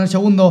que acaba con el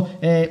segundo,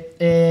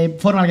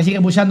 Formal que sigue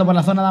pusheando por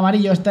la zona de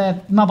amarillo. Este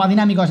mapa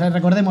dinámico, o sea,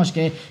 recordemos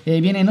que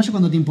viene, no sé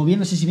cuánto tiempo viene,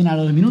 no sé si viene a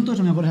los minutos,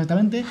 no me acuerdo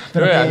exactamente.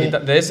 Pero a mitad,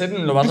 debe ser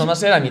lo más normal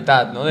ser a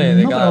mitad, ¿no?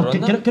 De cada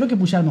ronda. Creo que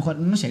pushear mejor,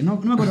 no sé, no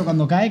me acuerdo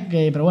cuándo cae,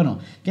 pero bueno,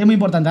 que es muy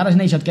importante. Ahora es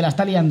Nashot que la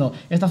está liando,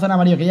 esta zona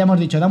amarillo que ya hemos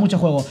dicho, da mucho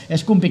juego.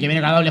 Scumpi que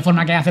viene con la doble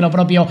forma, que hace lo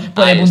propio,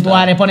 puede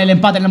puntuar, pone el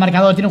empate en el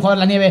marcador, tiene un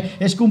jugador en la nieve.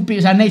 Scumpi,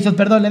 o sea, Nashot,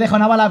 perdón, le deja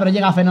una bala, pero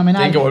llega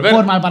fenomenal.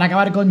 Formal para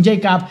acabar con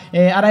Jacob.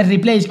 Ahora es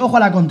Replays, ojo a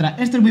la contra,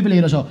 esto es muy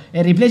peligroso.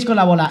 Replays con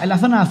la bola en la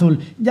zona azul,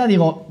 ya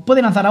digo,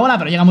 puede lanzar la bola,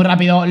 pero llega muy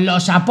rápido.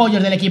 Los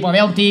apoyos del equipo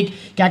de Optic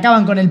que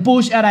acaban con el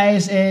push. Ahora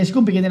es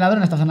Scumpi que tiene la dron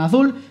en esta zona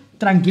azul.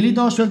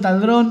 Tranquilito, suelta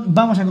el dron,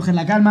 vamos a coger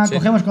la calma,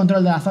 cogemos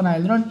control de la zona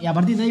del dron y a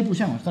partir de ahí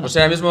pushamos. O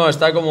sea, ahora mismo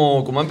está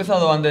como ha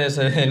empezado antes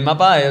el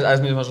mapa, ahora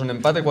mismo es un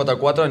empate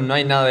 4-4, no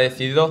hay nada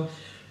decidido.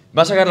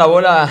 Va a sacar la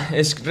bola,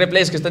 es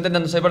Replays que está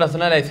intentando salir por la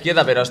zona de la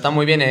izquierda, pero está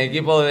muy bien el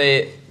equipo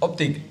de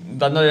Optic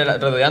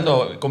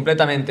rodeando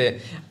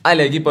completamente al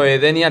equipo de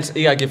Daniels.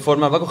 Y aquí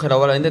Formal va a coger la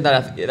bola, va a intentar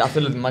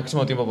hacerlo el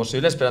máximo tiempo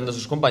posible esperando a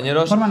sus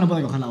compañeros. Formal no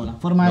puede coger la bola,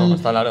 Formal no,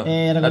 está claro,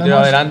 la ha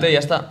tirado adelante y ya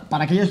está.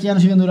 Para aquellos que ya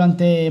nos siguieron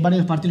durante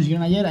varios partidos,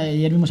 siguieron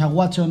ayer vimos a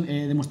Watson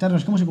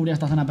demostrarnos cómo se cubría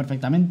esta zona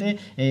perfectamente.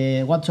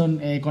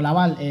 Watson con la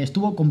bal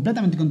estuvo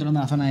completamente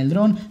controlando la zona del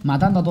dron,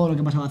 matando a todo lo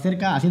que pasaba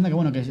cerca, haciendo que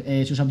bueno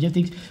que sus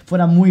objectives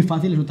fueran muy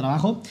fáciles su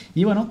trabajo.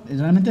 Y bueno,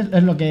 realmente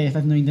es lo que está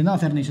intentando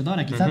hacer Nashot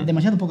ahora, quizás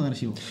demasiado poco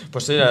agresivo.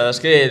 Pues sí, la verdad es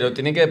que lo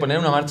tiene que poner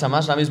una marcha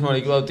más. Ahora mismo el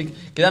equipo de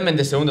Optic quedan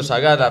 20 segundos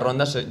a cada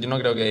ronda. Yo no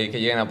creo que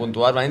lleguen a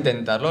puntuar, van a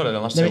intentarlo,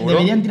 lo más seguro.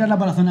 Deberían tirarla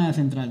para la zona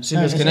central. Sí,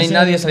 pero es que no hay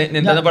nadie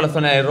intentando por la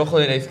zona de rojo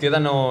de la izquierda,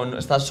 no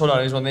está solo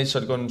ahora mismo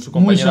Nashot con su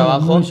compañero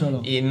abajo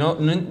y no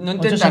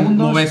intentan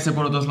moverse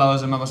por otros lados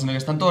del mapa, sino que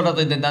están todo el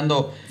rato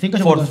intentando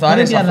forzar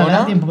esa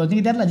zona. Tiempo, pero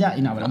tiene que tirarla ya.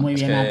 Y no, pero muy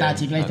bien,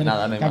 Attach y Clayster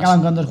que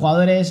acaban con 2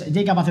 jugadores.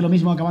 Jacob hace lo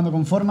mismo acabando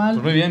con Formal.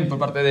 Pues muy bien por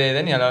parte de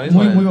Daniel ahora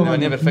mismo.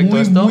 Venía perfecto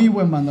esto. Muy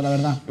buen mando, la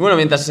verdad. Y bueno,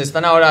 mientras se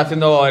están ahora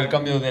haciendo el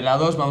cambio de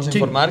lados, vamos a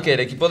informar que el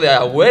equipo de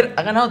Aware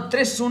ha ganado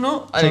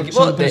 3-1 al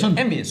equipo de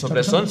Envy.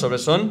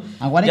 Sorpresón.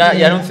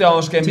 Ya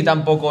anunciamos que Envy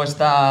tampoco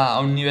está a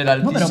un nivel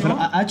altísimo. No, pero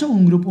ha hecho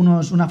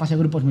una fase de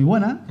grupos muy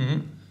buena.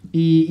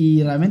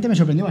 Y realmente me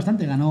sorprendió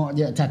bastante. Ganó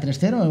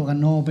 3-0,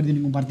 no perdió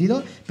ningún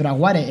partido. Pero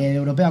Aguare, el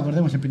europeo,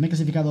 acordemos, el primer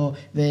clasificado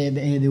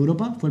de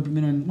Europa, fue el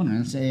primero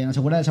en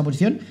asegurar esa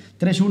posición.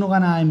 3-1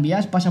 gana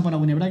Envías, pasa por la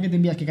winner bracket,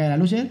 Envías que cae a la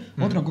loser.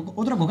 Otro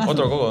cocazo.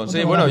 Otro coco.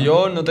 Sí, bueno,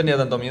 yo no tenía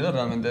tanto miedo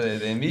realmente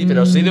de Envy,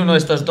 pero sí de uno de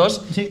estos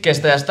dos que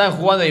están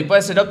jugando y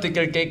puede ser Optic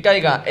el que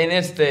caiga en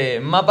este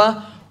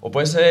mapa. O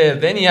puede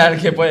ser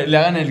Daniel que le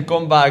hagan el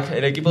comeback,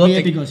 el equipo de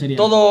Optic.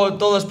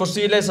 Todo es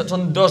posible,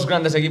 son 2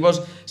 grandes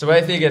equipos. Se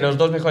puede decir que los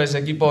 2 mejores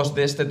equipos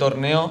de este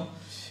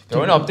torneo.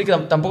 Pero bueno,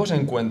 Optic tampoco se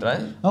encuentra,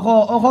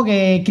 Ojo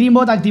que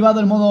Creambot ha activado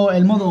el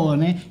modo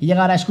on, y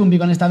llega ahora Scumpi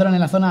con esta dron en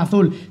la zona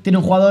azul. Tiene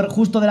un jugador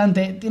justo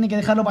delante, tiene que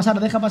dejarlo pasar,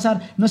 lo deja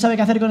pasar. No sabe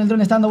qué hacer con el dron,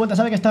 está dando vueltas,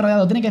 sabe que está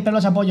rodeado, tiene que esperar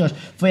los apoyos.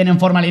 Fue en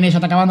Formal y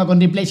Nashot acabando con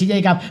Replays y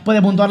Jacob.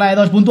 Puede puntuar la de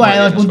 2, puntúa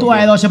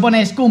de 2. Se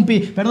pone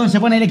se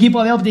pone el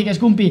equipo de Optic,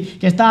 Scumpi,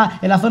 que está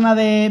en la zona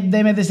de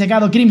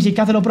desecado. Crimsis que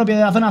hace lo propio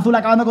de la zona azul,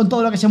 acabando con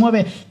todo lo que se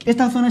mueve.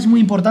 Esta zona es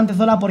muy importante,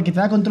 Zola, porque te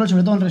da control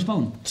sobre todo en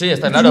respawn. Sí,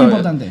 está Esto claro. Es muy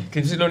importante.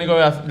 Crimsis lo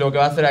que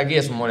va a hacer aquí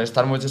es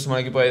molestar muchísimo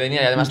al equipo de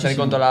Denia y además tener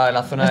controlada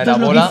la zona Esto de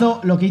la es bola.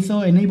 Lo que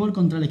hizo Enable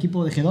contra el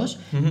equipo de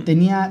G2.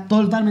 Tenía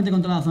totalmente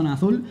controlada la zona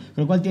azul,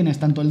 con lo cual tienes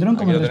tanto el dron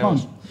como el respawn.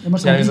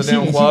 Si ahora mismo tiene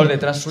un jugador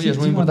detrás suyo, es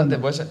muy importante.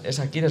 Pues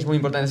esa kill es muy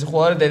importante. Ese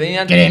jugador de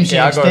Denia te he dicho que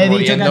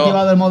ha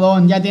activado el modo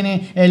on, ya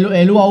tiene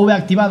el UAV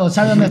activado,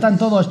 sabe dónde están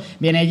todos.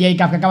 Viene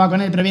Jacob que acaba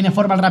con él, pero viene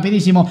Formal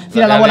rapidísimo.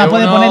 Tira la bola,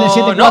 puede poner el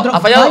 7-4. No, ha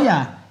fallado.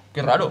 Falla.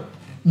 Qué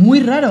raro.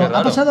 Muy raro.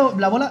 Ha pasado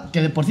la bola,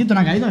 que por cierto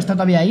no ha caído, está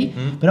todavía ahí,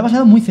 pero ha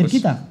pasado muy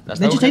cerquita. Pues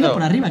de hecho, se ha ido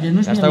por arriba, que no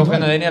es la está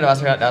cogiendo Denia, la va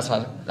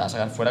a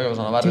sacar fuera, que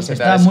no va a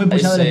resetear. Está muy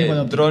pulsado el equipo de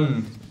Optic.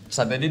 Dron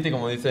satélite,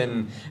 como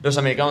dicen los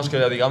americanos, que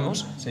lo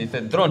digamos. Se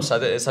dice dron,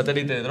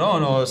 satélite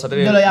dron o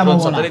satélite. Yo lo llamo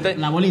bola, satélite.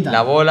 la bolita.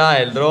 La bola,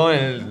 el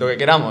dron, lo que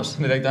queramos.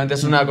 Directamente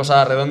es una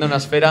cosa redonda, una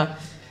esfera,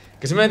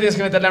 que simplemente tienes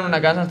que meterla en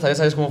una casa, hasta ya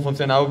sabes cómo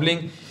funciona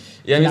Uplink.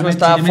 Y ahora mismo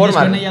está si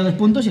Formal. Con ella 2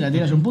 puntos y la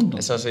tiras un punto.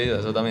 Eso sí,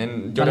 eso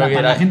también. Yo para, creo que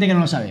para la gente que no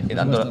lo sabe. Y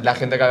tanto la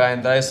gente que acaba de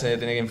entrar se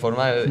tiene que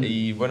informar.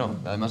 Y bueno,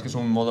 además que es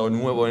un modo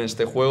nuevo en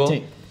este juego.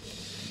 Sí.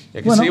 Y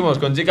aquí seguimos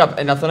con Jacob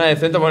en la zona de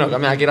centro. Bueno,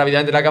 cambia aquí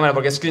rápidamente la cámara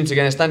porque es Scream,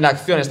 quien está en la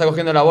acción, está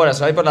cogiendo la bola. Se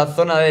va a ir por la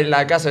zona de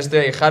la casa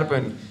de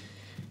Harpen.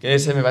 Que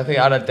ese me parece que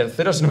ahora el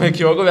tercero, si no me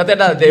equivoco. Voy a hacer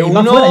la de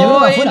uno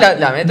y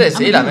la mete,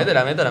 sí, la mete.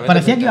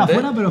 Parecía que iba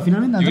fuera, pero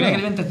finalmente yo creo que le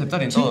iba a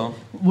interceptar en todo.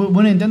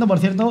 Bueno intento, por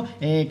cierto,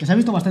 que se ha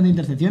visto bastante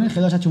intercepciones.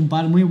 G2 ha hecho un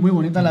par muy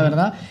bonitas, la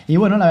verdad. Y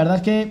bueno, la verdad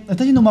es que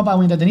está siendo un mapa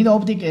muy entretenido.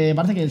 Optic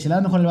parece que se le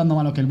da mejor el bando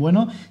malo que el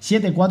bueno.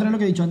 7-4 es lo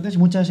que he dicho antes.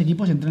 Muchos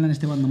equipos entrenan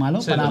este bando malo.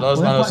 Sí, para los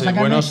dos malos y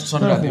buenos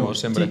son relativos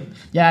siempre. Sí.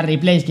 Ya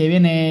replays que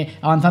viene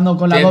avanzando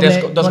con la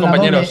doble. Dos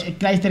compañeros.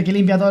 Clijster que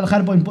limpia todo el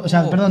hardpoint. O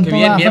sea, perdón, toda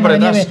bien, la por zona de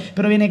detrás. nieve.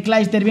 Pero viene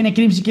Clijster, viene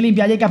Crimsy que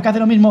limpia. Jacob que hace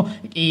lo mismo.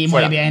 Y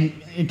fuera. Muy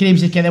bien.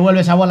 Crimsy que devuelve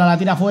esa bola, la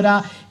tira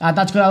fuera.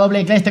 Attach con la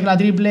doble, Clijster con la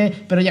triple.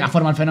 Pero llega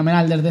Formal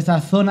fenomenal desde esta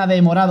zona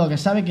de morado que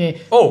sabe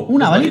que.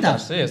 Una balita.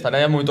 Sí, estaría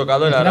ya muy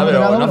tocado el ara,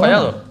 pero no ha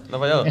fallado. No ha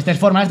fallado. Este es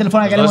Formal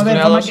que queremos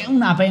ver.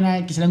 Una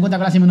pena que se le encuentra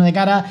con la Simino de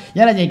cara. Y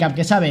ahora Jacob,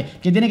 que sabe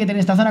que tiene que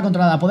tener esta zona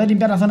controlada, poder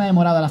limpiar la zona de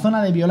morado, la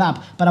zona de Biolab,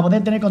 para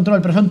poder tener control.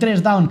 Pero son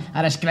 3 down.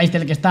 Ahora es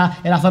Clijster el que está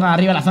en la zona de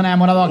arriba, la zona de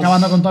morado,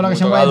 acabando con todo lo que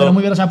se mueve. Pero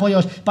muy bien los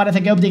apoyos.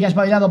 Parece que Optic ha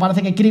espabilado.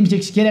 Parece que Crimsy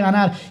quiere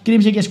ganar.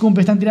 Crimsy y Scump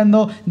están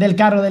tirando del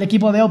carro del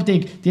equipo de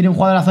Optic. Tiene un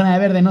jugador en la zona de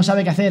verde, no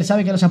sabe qué hacer.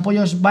 Sabe que los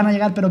apoyos van a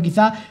llegar, pero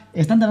quizá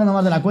están tardando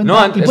más de la cuenta.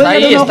 No, está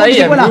ahí.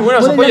 Muy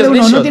buenos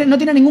apoyos. No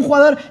tiene ningún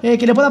jugador que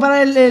le pueda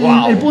parar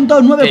el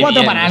punto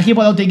 9-4 para el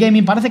equipo de Optic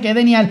Gaming. Parece que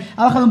Daniel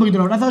ha bajado un poquito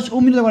los brazos.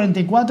 1 minuto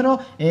 44,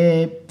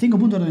 5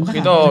 puntos de ventaja.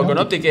 Ojito con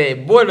Optic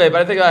que vuelve.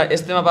 Parece que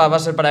este mapa va a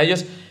ser para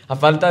ellos. A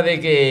falta de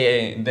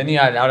que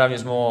Daniel ahora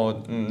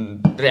mismo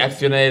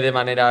reaccione de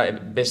manera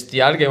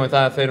bestial, que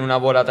comienza a hacer una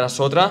bola tras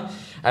otra.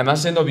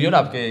 Además, siendo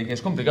Biolab, que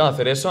es complicado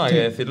hacer eso, hay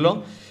que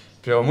decirlo.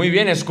 Pero muy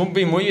bien,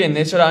 Scumpy muy bien.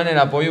 De hecho, ahora en el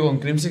apoyo con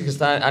Crimsy, que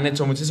han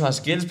hecho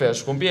muchísimas kills, pero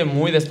Scumpy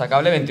muy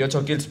destacable,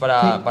 28 kills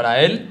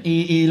para él.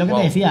 Y lo que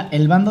te decía,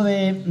 el bando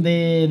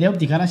de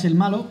Optic ahora es el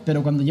malo,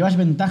 pero cuando llevas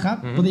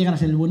ventaja puede llegar a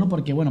ser el bueno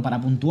porque, bueno,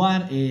 para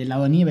puntuar, la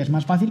de nieve es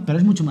más fácil, pero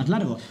es mucho más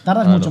largo.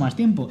 Tardas mucho más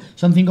tiempo.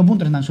 Son 5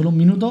 puntos en tan solo un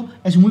minuto,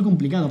 es muy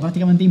complicado,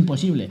 prácticamente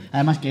imposible.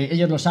 Además que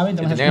ellos lo saben,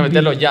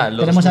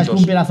 tenemos a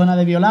Scumpy en la zona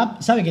de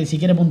Biolab, sabe que si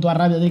quiere puntuar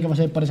rápido tiene que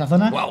pasar por esa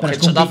zona, pero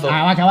Scumpy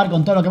va a acabar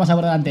con todo lo que pasa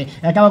por delante.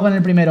 Acaba con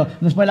el primero.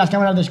 Después las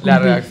cámaras de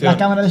Scumpy, las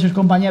cámaras de sus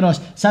compañeros.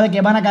 Sabe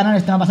que van a ganar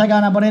este mapa, sabe que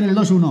van a poner el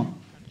 2-1.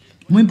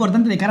 Muy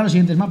importante de cara a los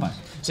siguientes mapas.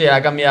 Sí,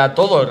 ahora cambia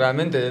todo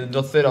realmente, del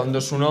 2-0 a un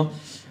 2-1.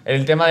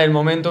 El tema del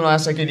momento no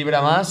se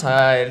equilibra más.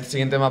 El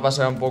siguiente mapa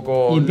será un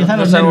poco. Y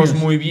no sabemos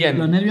muy bien.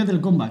 Los nervios del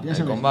comeback, ya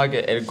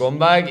sabes. El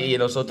comeback y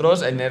los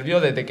otros, el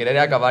nervio de querer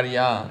acabar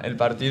ya el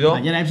partido.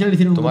 Ayer a Epsilon le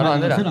hicieron un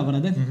comeback 2-0,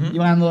 acuérdate.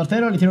 Iba ganando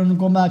 2-0, le hicieron un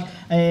comeback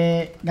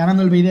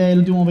ganando el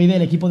último BD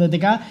el equipo de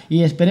TK.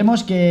 Y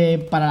esperemos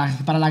que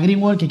para la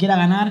Greenwall, que quiera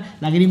ganar,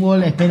 la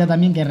Greenwall espera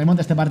también que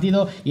remonte este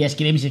partido. Y es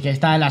Crimsix, que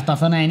está en esta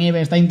zona de nieve,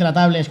 está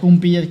intratable.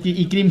 Scumpy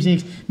y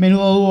Crimsix,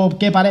 menudo dúo,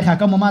 qué pareja,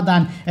 cómo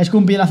matan.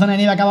 Scumpy en la zona de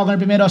nieve acaba con el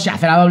primero. Se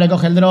hace la doble,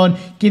 coge el dron,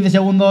 15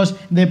 segundos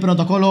de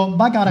protocolo.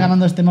 Va a acabar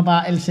ganando este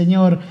mapa el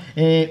señor,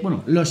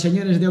 los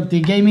señores de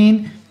Optic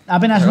Gaming.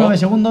 Apenas 9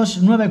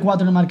 segundos,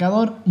 9-4 en el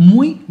marcador.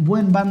 Muy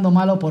buen bando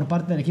malo por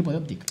parte del equipo de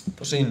Optic.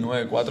 Pues sí,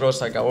 9-4,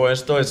 se acabó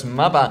esto. Es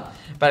mapa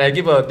para el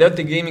equipo de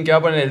Optic Gaming, que va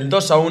a poner el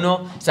 2-1.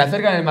 Se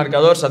acerca en el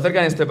marcador, se acerca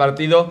en este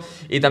partido.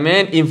 Y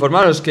también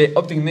informaros que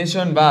Optic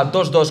Nation va a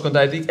 2-2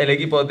 contra el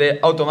equipo de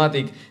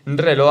Automatic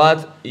Reload.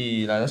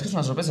 Y la verdad es que es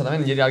una sorpresa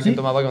también. Llega al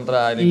quinto mapa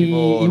contra el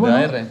equipo de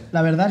AR.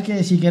 La verdad es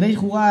que si queréis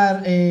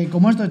jugar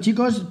como estos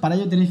chicos, para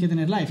ello tenéis que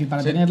tener live. Y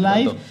para tener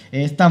live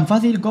es tan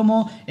fácil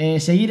como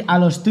seguir a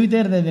los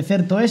Twitter de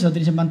Decerto, lo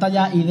tenéis en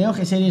pantalla, y de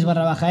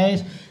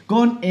OGSeries_es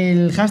con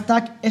el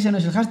hashtag, ese no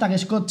es el hashtag,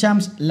 es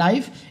CODChamps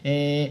live.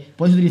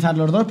 Podéis utilizar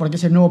los dos porque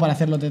es el nuevo para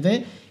hacerlo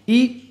TT.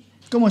 Y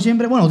como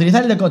siempre, bueno,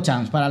 utilizar el de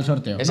CODChamps para el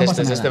sorteo. Es no este,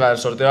 pasa es nada. este para el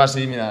sorteo,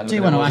 así, mira. Sí,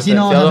 bueno, así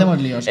no nos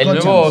hacemos líos. El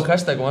CODChamps. nuevo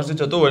hashtag, como has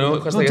dicho tú, el nuevo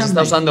hashtag que se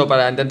está usando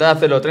para intentar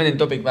hacerlo trending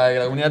topic para que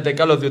la comunidad de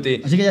Call of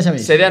Duty Así que ya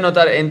sabéis. se dé a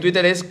notar en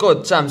Twitter es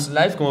CODChamps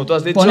Live, como tú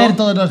has dicho. Poner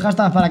todos los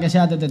hashtags para que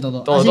sea TT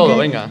todo. Todo, Así todo,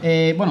 que, venga.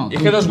 Bueno, Y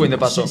G2 Win de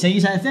paso.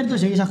 Seguís a Decerto,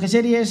 seguís a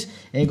Gseries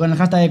con el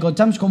hashtag de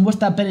CODChamps con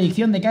vuestra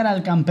predicción de cara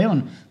al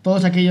campeón.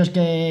 Todos aquellos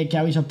que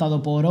habéis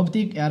optado por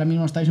Optic, ahora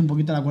mismo estáis un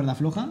poquito a la cuerda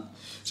floja.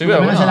 Sí,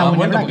 pero bueno, han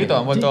vuelto un poquito,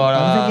 han vuelto sí,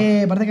 ahora.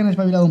 Parece que han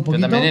espabilado un Pero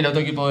poquito. también el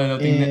otro equipo del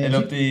Optic, el sí.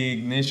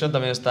 Optic Nation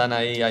también están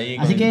ahí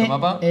con Así el que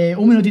mapa.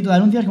 un minutito de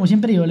anuncios como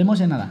siempre y volvemos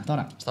en nada. Hasta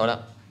ahora. Hasta ahora.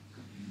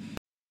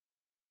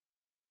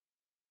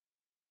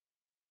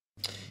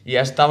 Y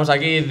ya estamos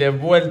aquí de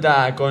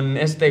vuelta con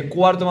este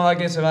cuarto mapa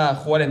que se va a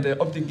jugar entre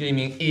Optic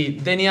Gaming y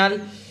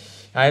Denial.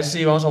 A ver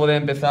si vamos a poder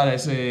empezar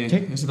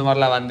ese tomar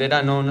la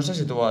bandera. No sé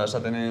si tú vas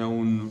a tener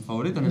un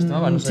favorito en este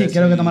mapa. No sé sí,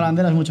 creo si... que tomar la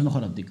bandera es mucho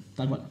mejor Optic,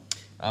 tal cual.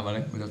 Ah,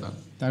 vale, pues ya está.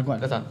 Tal cual.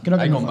 Ya está. Creo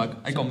que hay mejor. comeback,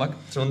 hay comeback.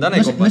 Segunda hay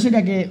comeback. No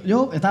sería que.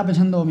 Yo estaba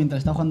pensando mientras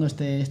estaba jugando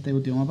este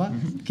último mapa,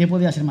 ¿qué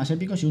podría ser más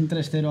épico? Si un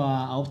 3-0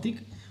 a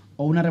Optic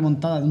o una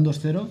remontada de un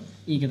 2-0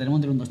 y que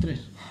tenemos un 2-3.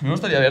 Me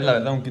gustaría ver, la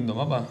verdad, un quinto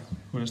mapa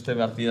con este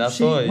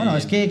partidazo. Sí, bueno,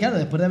 es que, claro,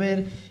 después de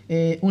haber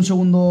un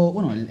segundo.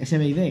 Bueno, el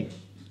SBID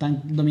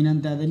tan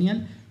dominante a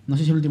Denial. No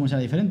sé si el último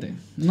será diferente.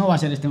 No va a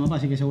ser este mapa,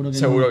 así que seguro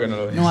que no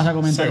lo ves. No vas a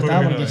comentar Seguro esta,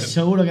 que no porque lo ves.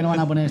 seguro que no van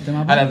a poner este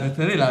mapa. ¿A la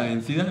tercera y la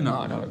vencida?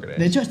 No lo creo.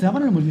 De hecho, este mapa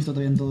no lo hemos visto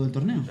todavía en todo el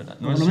torneo.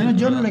 No, Por lo menos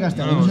yo no lo he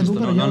casteado. No sé tú,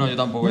 pero yo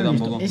tampoco, yo lo he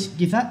visto. Es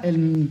quizá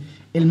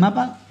el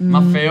mapa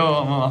más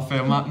feo,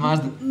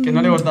 más que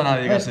no le gusta a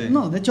nadie casi.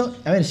 No, de hecho,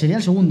 a ver, sería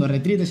el segundo.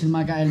 Retreat es el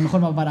mejor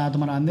mapa para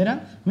tomar la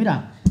bandera.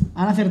 Mira,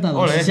 han acertado.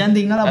 Olé. Se han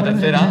dignado a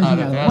ponerse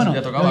Bueno,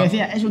 lo que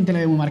decía, es un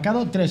televe muy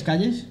marcado, 3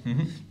 calles.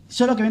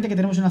 Solo que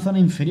tenemos una zona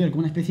inferior, como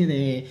una especie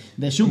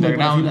de subway,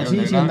 por decirlo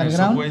así,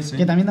 underground, subway, sí.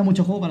 que también da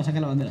mucho juego para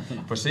sacar la bandera.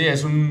 Pues sí,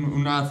 es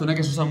una zona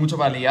que se usa mucho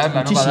para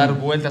liarla, ¿no? Para dar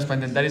vueltas, para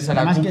intentar irse a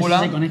la cúpula.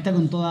 Que se conecta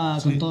con toda.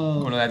 Sí,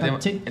 con lo de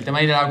el tema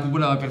de ir a la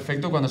cúpula va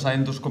perfecto. Cuando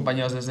salen tus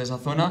compañeros desde esa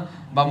zona,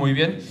 va muy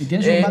bien. ¿Y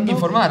tienes un bando?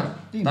 Informar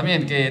Sí.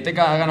 también que TK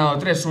ha ganado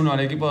 3-1 al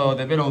equipo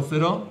de Velo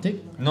 0.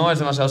 Sí. No es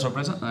demasiado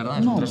sorpresa, la verdad,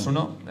 es un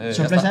 3-1.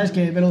 Sorpresa es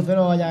que Velo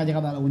 0 haya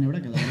llegado a la winner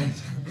bracket, la verdad.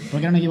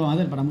 Porque era un equipo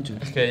amateur para muchos.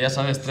 Es que ya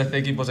sabes, 13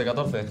 equipos de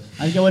 14.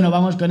 Así que bueno,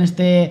 vamos con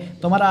este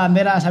tomar la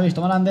bandera, ¿sabéis?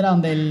 Tomar la bandera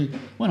donde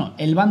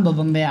el bando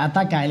donde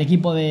ataca el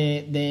equipo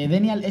de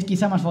Denial es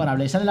quizá más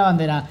favorable. Sale la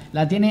bandera,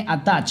 la tiene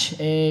Attach,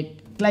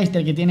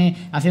 Clayster que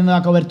tiene haciendo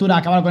la cobertura,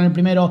 acabar con el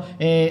primero,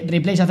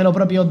 Replace hace lo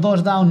propio,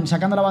 2 down,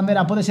 sacando la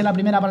bandera, puede ser la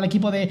primera para el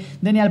equipo de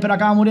Denial, pero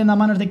acaba muriendo a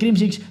manos de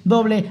Crimsix,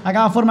 doble,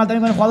 acaba Formal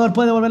también con el jugador,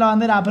 puede devolver la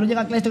bandera, pero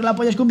llega Clayster con la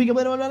apoya Scumpy que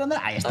puede devolver la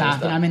bandera, ahí está.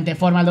 Finalmente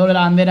Formal devuelve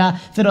la bandera,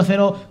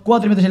 0-0,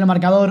 4 minutos en el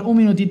marcador, un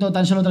minutito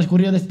tan solo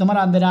transcurrido desde tomar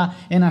la bandera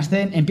en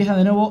Ascen, empieza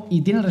de nuevo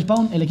y tiene el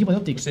respawn el equipo de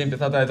Optic. Sí,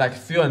 empieza otra vez la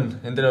acción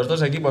entre los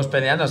dos equipos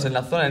peleándose en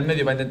la zona del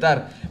medio para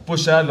intentar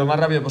pushear lo más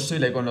rápido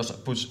posible con los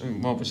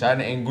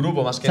pushear en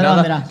grupo más que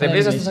nada.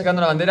 Replace está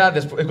sacando la bandera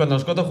después, cuando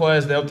los 4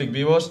 jugadores de Optic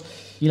vivos.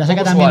 Y la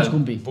saca también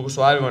Scumpy. Poco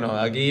usual, bueno,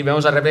 aquí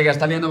vemos a Replay que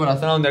está liando por la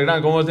zona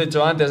underground, como os he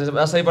dicho antes,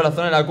 vas a ir por la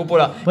zona de la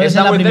cúpula,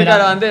 está muy cerca de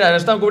la bandera, lo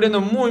están cubriendo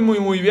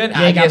muy bien.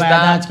 Aquí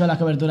está con las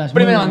coberturas.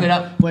 Primera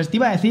bandera. Pues te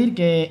iba a decir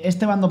que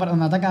este bando para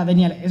donde ataca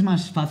Denial es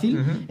más fácil.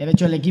 De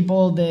hecho, el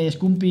equipo de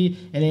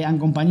Scumpy en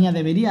compañía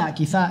debería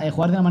quizá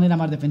jugar de una manera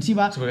más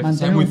defensiva,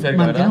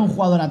 mantener un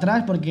jugador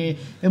atrás, porque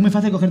es muy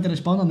fácil cogerte el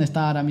spawn donde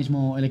está ahora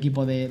mismo el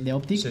equipo de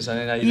Optic. Sí,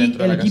 salen ahí y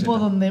dentro el de la equipo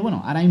caseta. donde,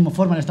 bueno, ahora mismo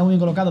Forman está muy bien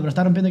colocado, pero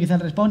está rompiendo quizá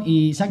el respawn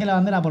y saque la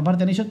bandera por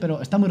parte de Nation,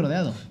 pero está muy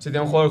rodeado. Si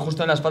tiene un jugador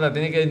justo en la espalda,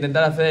 tiene que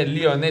intentar hacer el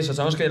lío en Nation.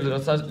 Sabemos que lo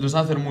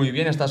sabe hacer muy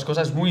bien estas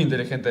cosas, es muy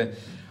inteligente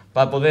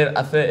para poder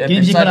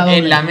pensar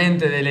en la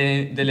mente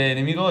del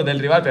enemigo, del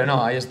rival, pero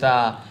no, ahí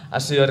está, ha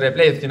sido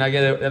Replay quien ha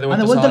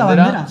devuelto la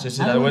bandera. Sí,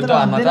 la ha devuelto,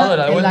 ha matado,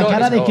 la ha devuelto. En la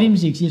cara de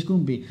Crimsix y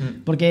Scumpy.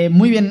 Porque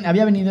muy bien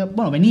había venido,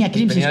 venía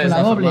Crimsix con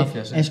la doble,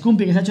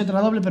 Scumpy que se ha hecho otra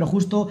doble, pero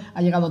justo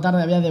ha llegado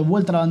tarde, había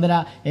devuelto la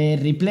bandera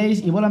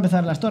Replace y vuelve a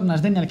empezar las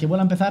tornas. Denial que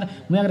vuelve a empezar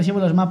muy agresivo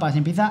en los mapas,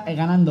 empieza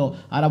ganando,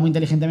 ahora muy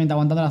inteligentemente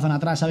aguantando la zona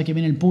atrás, sabe que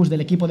viene el push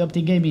del equipo de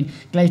Optic Gaming,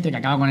 Clayster que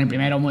acaba con el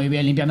primero muy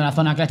bien, limpiando la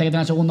zona, Clayster que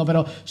tiene el segundo,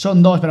 pero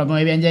son 2, pero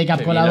muy bien,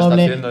 Jacob con la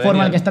doble,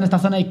 Formal que está en esta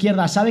zona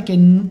izquierda, sabe que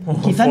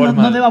quizás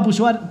no deba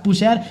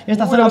pusear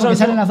esta zona porque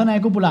sale en la zona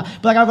de cúpula,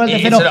 puede acabar con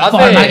el tercero,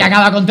 Formal que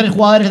acaba con 3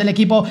 jugadores del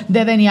equipo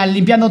de Denial,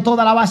 limpiando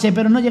toda la base,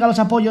 pero no llega a los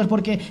apoyos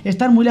porque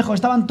están muy lejos,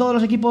 estaban todo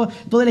el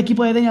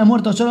equipo de Denial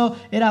muerto, solo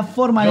era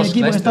Formal el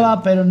equipo que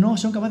estaba, pero no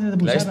son capaces de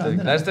pulsar la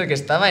bandera. Clayster que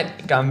estaba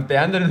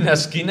campeando en una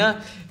esquina,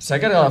 se ha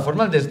cargado la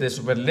Formal desde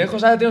súper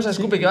lejos, ahora tenemos a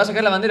Scoopy que va a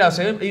sacar la bandera,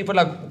 y por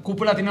la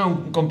cúpula tiene a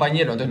un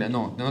compañero, no tiene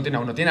a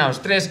uno, tiene a los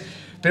 3.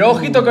 Pero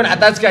ojito con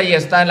Attach, que ahí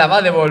está, la va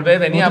a devolver,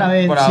 venía otra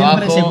vez, por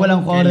siempre abajo. se cuela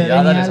un jugador de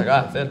Denial.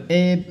 Hacer.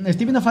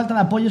 Estoy viendo falta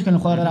de apoyos con el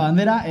jugador de la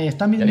bandera.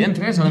 Están bien,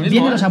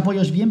 vienen los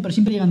apoyos bien, pero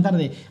siempre llegan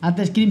tarde.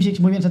 Antes Crimsix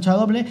muy bien se ha hecho a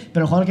doble,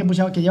 pero el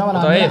jugador que llevaba la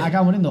bandera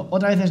acaba muriendo.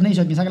 Otra vez es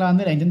Nation quien saca la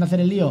bandera, intenta hacer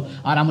el lío.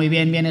 Ahora muy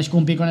bien, viene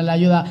Scumpy con la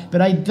ayuda,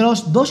 pero hay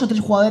dos o tres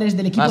jugadores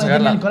del equipo de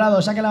Denial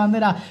colado. Saca la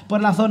bandera por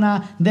la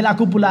zona de la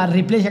cúpula.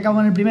 Replay que acaba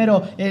con el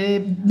primero.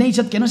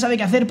 Nation que no sabe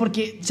qué hacer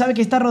porque sabe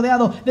que está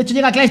rodeado. De hecho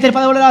llega Kleister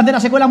para devolver la bandera,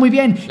 se cuela muy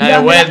bien.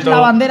 La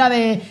bandera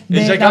de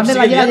la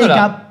bandera llega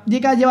Jacob.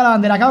 Jacob lleva la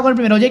bandera, acaba con el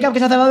primero. Jacob que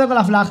se ha cerrado con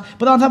la flag.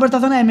 Puede avanzar por esta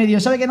zona de medio.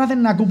 Sabe que no hacen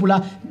una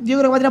cúpula. Yo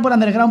creo que va a tirar por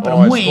underground, pero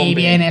muy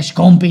bien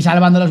Scumpy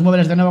salvando los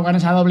muebles de nuevo con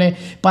esa doble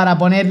para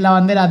poner la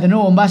bandera de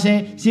nuevo en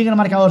base. Sigue el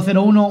marcador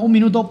 0-1, 1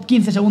 minuto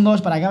 15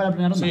 segundos para que acabe la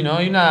primera ronda. Sí, no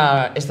hay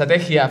una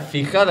estrategia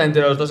fijada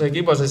entre los dos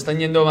equipos. Se están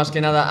yendo más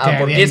que nada a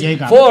porque es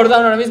Jacob. forward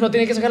down ahora mismo.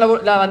 Tiene que sacar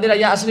la bandera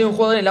ya. Ha salido un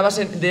jugador en la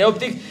base de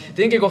Optic.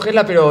 Tienen que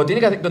cogerla, pero tiene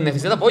que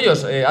necesita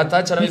apoyos.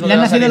 Attach ahora mismo. Le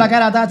han nacido la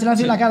cara, Attach, le han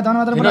nacido la cara. Te van a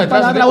matar por la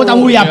espalda. La vuelta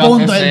muy a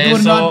punto el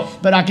turno.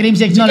 Pero a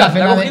Crimsix no le hace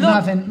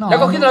nada. La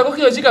ha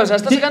cogido, chica. O sea,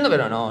 está sacando,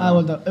 pero no. Ha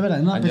devuelto, es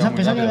verdad.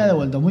 Pensaba que había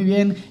devuelto. Muy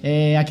bien.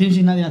 A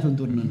Crimsix nadie le hace un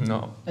turno.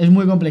 No. Es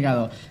muy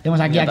complicado. Tenemos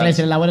aquí a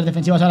Kleister en labores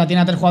defensivas. Ahora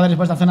tiene a 3 jugadores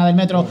por esta zona del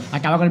metro.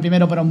 Acaba con el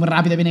primero, pero muy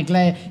rápido viene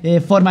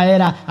forma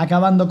era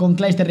acabando con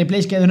Kleister.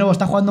 Replace que de nuevo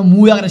está jugando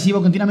muy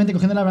agresivo, continuamente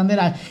cogiendo las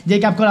banderas.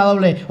 Jacob con la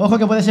doble. Ojo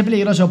que puede ser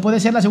peligroso. Puede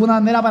ser la segunda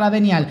bandera para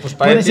Denial. Pues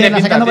puede ser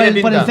la sacando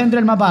por el centro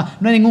del mapa.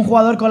 No hay ningún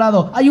jugador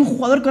colado. Hay un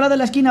jugador colado en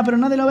la esquina, pero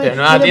nadie lo ve. Pero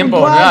no da tiempo,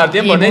 no da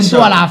tiempo.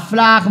 Puntúa la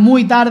flag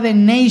muy tarde.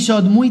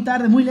 Nashot muy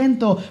tarde, muy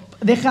lento.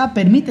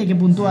 Permite que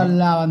puntúa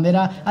la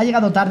bandera. Ha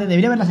llegado tarde,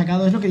 debería haberla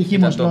sacado. Es lo que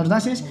dijimos, los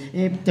dashes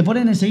te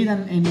ponen enseguida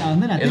en la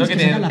bandera. Es lo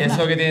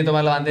que tiene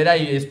tomar la bandera.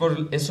 Y es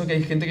por eso que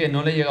hay gente que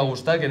no le llega a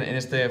gustar que en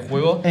este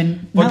juego.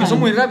 Porque son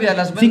muy rápidas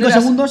las banderas.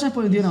 5 segundos has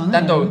podido una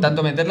bandera.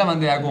 Tanto meter la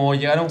bandera como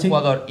llegar a un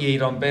jugador y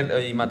romper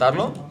y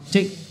matarlo.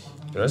 Sí.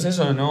 Pero es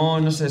eso,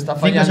 no se está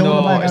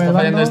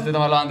fallando este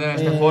tomar la bandera en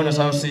este juego, no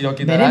sabemos si lo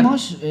quitarán.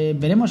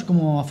 Veremos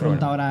cómo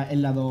afronta ahora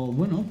el lado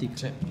bueno Optic.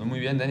 Sí, muy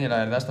bien Daniel, la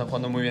verdad, están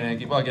jugando muy bien en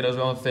equipo, aquí los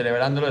vemos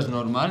celebrándolo, es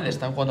normal,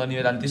 están jugando a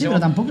nivel altísimo. Sí, pero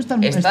tampoco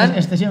están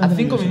a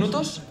 5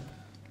 minutos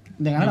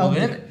de ganar a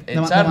Optic,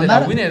 echar de la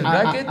Winners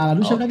Bracket a la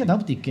Loser Bracket a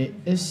Optic, que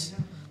es,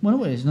 bueno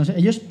pues, no sé,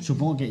 ellos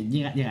supongo que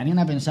llegarían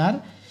a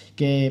pensar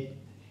que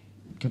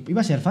iba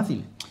a ser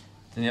fácil.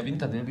 Tenía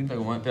pinta,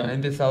 pero han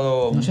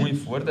empezado muy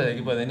fuerte el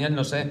equipo de Denial,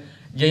 no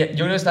sé. Yo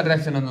creo que están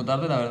reaccionando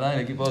tarde, la verdad,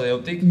 el equipo de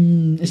Optic.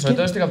 Sobre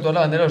todo capturar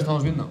la bandera lo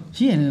estamos viendo.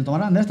 Sí, en el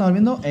tomar la bandera estamos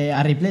viendo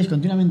a Replace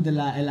continuamente en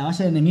la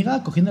base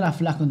enemiga, cogiendo la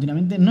flag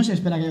continuamente. No se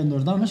espera que haya un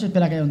 2 down, no se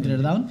espera que haya un 3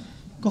 down.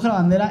 Coge la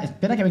bandera,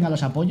 espera que vengan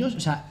los apoyos. O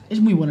sea,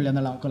 es muy bueno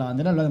liando con la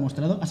bandera, lo ha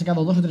demostrado. Ha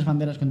sacado 2 o 3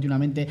 banderas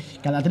continuamente.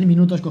 Cada 3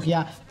 minutos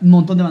cogía un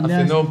montón de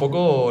banderas. Haciendo un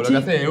poco lo que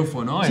hace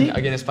Eufo, ¿no? Sí.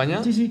 Aquí en España.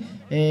 Sí.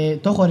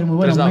 Todo jugador es muy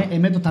bueno.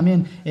 Meto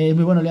también es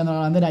muy bueno liando la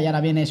bandera. Y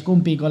ahora viene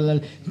Scumpy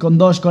con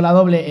 2, con la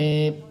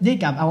doble.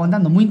 Jacob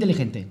aguantando, muy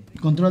inteligente.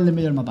 Control del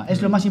medio del mapa. Es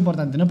lo más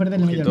importante, no perder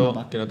el medio del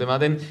mapa. Que no te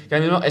maten. Que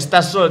ahora mismo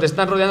estás solo, te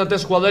están rodeando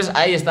 3 jugadores.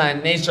 Ahí está,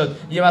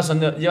 Nashot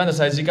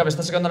llevándose a Jacob.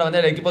 Está sacando la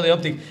bandera del equipo de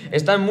Optic.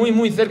 Están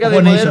muy cerca de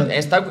poder.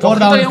 Está for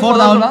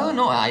down.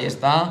 No, ahí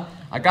está.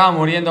 Acaba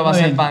muriendo, va a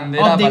ser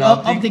bandera para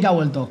Optic. Optic ha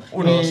vuelto.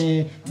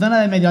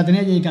 Zona del medio, la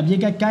tenía Jacob.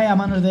 Jacob cae a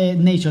manos de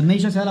Nashot.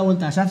 Nashot se da la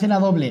vuelta, se hace la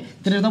doble.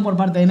 3 down por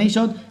parte de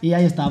Nashot y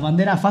ahí está.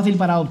 Bandera fácil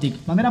para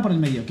Optic. Bandera por el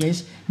medio, que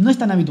no es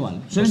tan habitual.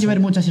 Suelen llevar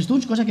muchas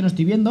stuns, cosa que no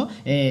estoy viendo.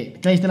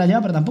 Kleister la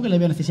lleva, pero tampoco le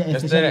veo necesidad.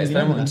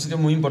 Está en un sitio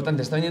muy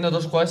importante. Está viniendo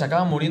 2 jugadores,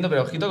 acaban muriendo,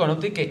 pero ojito con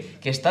Optic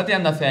que está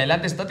tirando hacia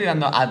adelante, está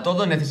tirando a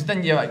todo.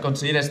 Necesitan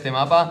conseguir este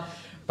mapa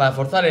para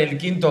forzar el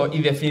quinto y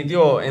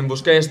definitivo en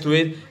buscar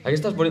destruir.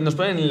 Aquí nos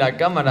ponen en la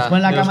cámara. Nos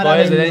ponen la cámara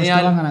de los que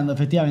van ganando,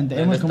 efectivamente.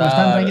 Vemos cómo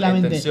están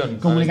tranquilamente.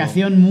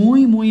 Comunicación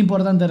muy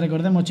importante,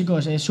 recordemos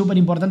chicos, es súper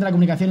importante la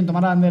comunicación en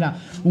tomar la bandera.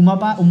 Un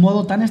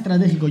modo tan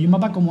estratégico y un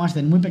mapa como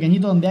Ascen, muy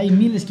pequeñito, donde hay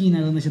 1000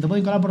 esquinas, donde se te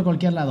pueden colar por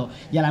cualquier lado.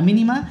 Y a la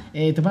mínima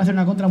te pueden hacer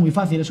una contra muy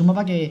fácil. Es un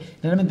mapa que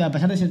realmente, a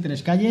pesar de ser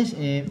 3 calles,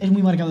 es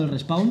muy marcado el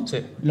respawn. Sí.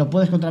 Lo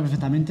puedes controlar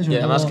perfectamente. Y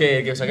además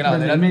que saque la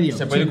bandera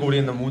se puede ir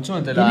cubriendo mucho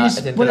entre la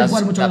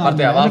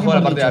parte de abajo,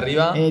 la parte de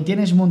arriba.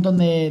 Tienes un montón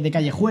de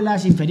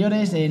callejuelas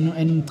inferiores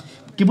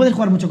que puedes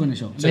jugar mucho con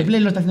eso. Replay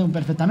lo está haciendo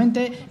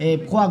perfectamente.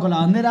 Juega con la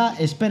bandera,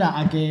 espera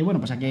a que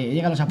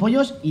lleguen los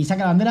apoyos y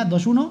saca la bandera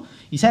 2-1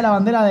 y sale la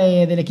bandera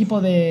del equipo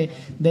de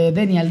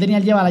Denial.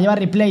 Denial la lleva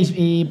Replace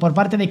y por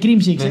parte de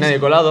Crimsix. No hay nadie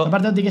colado. Por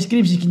parte de Optic es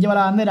Crimsix quien lleva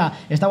la bandera.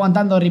 Está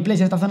aguantando Replace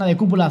en esta zona de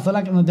cúpula,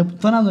 zona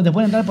donde te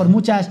pueden entrar por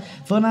muchas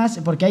zonas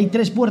porque hay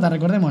 3 puertas,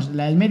 recordemos,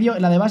 la del medio,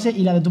 la de base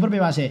y la de tu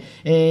propia base.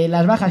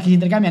 Las bajas que se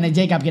intercambian es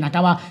Jacob quien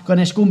acaba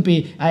con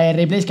Scumpy.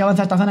 Replace que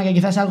avanza a esta zona que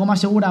quizás es algo más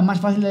segura, más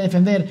fácil de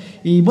defender.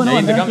 Y bueno,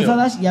 intercambio.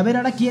 cruzadas y a ver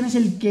ahora quién es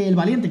el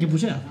valiente que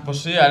pusea. Pues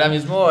sí, ahora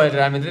mismo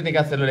realmente tiene que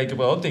hacerlo el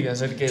equipo de Optic,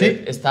 es el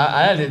que está.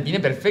 Ahora le viene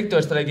perfecto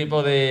esto el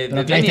equipo de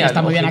Clayster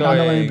está muy bien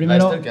acabando con el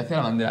primero. Clayster, que hace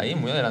la bandera ahí,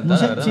 muy adelantada, No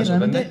sé, la verdad, sí, me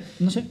sorprende. realmente,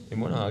 no sé. Y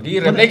bueno, aquí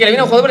replay que le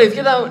viene a un jugador por la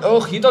izquierda,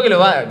 ojito que lo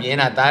va bien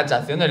a touch,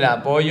 haciendo el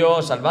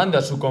apoyo, salvando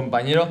a su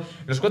compañero.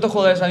 Los 4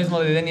 jugadores ahora mismo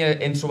de Daniel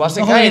en su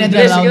base caen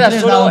 3, se queda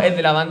solo el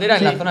de la bandera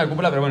en la zona de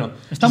cúpula, pero bueno,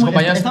 sus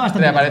compañeros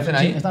aparecen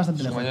ahí.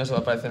 Sus compañeros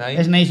aparecen ahí.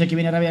 Es Neisho que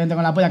viene rápidamente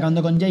con la polla,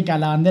 acabando con Jake,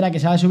 la bandera que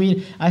se va a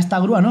subir a esta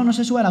grúa. No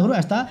se sube a la grúa,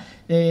 está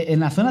en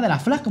la zona de la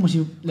flag, como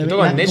si le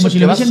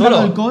hubiesen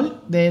dado el call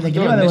de que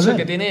le iba a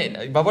devolver.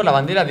 Que va por la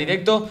bandera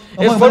directo.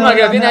 Es forma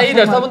que la tiene ahí,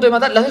 lo está a punto de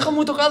matar. La deja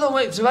muy tocado,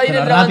 se va a ir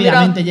entre la bandera.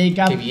 Rápidamente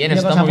Jacob. Que bien,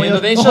 está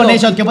moviendo Ojo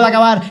Neisho, que puede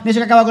acabar. Neisho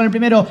que acaba con el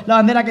primero. La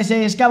bandera que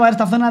se escapa en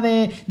esta zona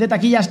de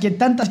taquillas que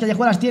tantas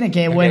callejuelas tiene.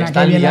 Qué buena,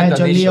 qué bien le ha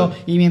hecho el lío.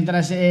 Y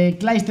mientras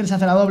Clayster se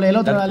hace la doble, el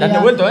otro la han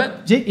devuelto,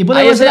 Sí, y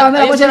puede volver la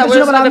bandera, puede ser el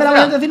tercero para la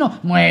bandera del vecino.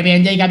 Muy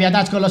bien, Jacob y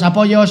Attach con los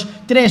apoyos.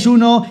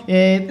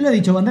 3-1. Lo he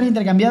dicho, banderas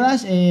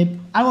intercambiadas.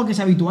 Algo que es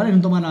habitual en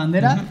un tomar la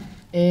bandera.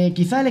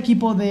 Quizá el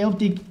equipo de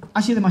Optic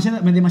ha sido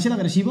demasiado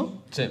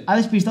agresivo. Sí. Ha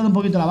despistado un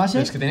poquito la base.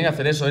 Pero es que tenía que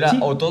hacer eso, era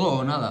o todo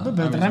o nada.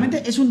 Pero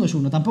realmente es un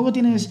 2-1. Tampoco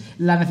tienes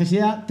la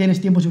necesidad,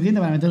 tienes tiempo suficiente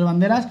para meter las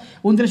banderas.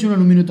 Un 3-1 en 1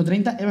 minuto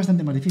 30 es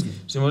bastante más difícil.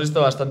 Sí, hemos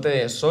visto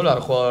bastante solo al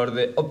jugador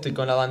de Optic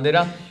con la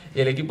bandera. Y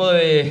el equipo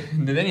de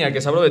Denia,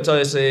 que se ha aprovechado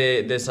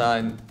de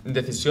esa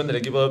decisión del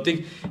equipo de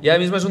Optic. Y ahora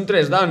mismo es un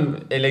 3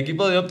 down. El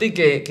equipo de Optic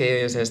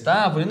que se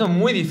está poniendo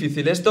muy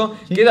difícil esto.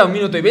 Sí. Queda 1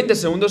 minuto y 20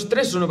 segundos.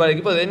 3-1 para el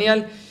equipo de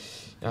Denial.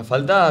 A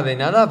falta de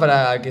nada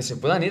para que se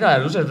puedan ir a la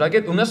losers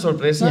bracket, una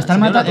sorpresa. Y están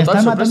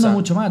matando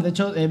mucho más. De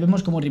hecho,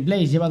 vemos como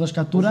replays lleva 2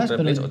 capturas,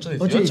 pero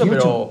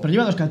 8-18, pero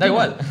lleva 2 capturas. Da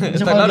igual.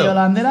 Ese juego dio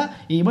la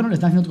bandera y bueno, le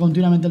están haciendo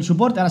continuamente el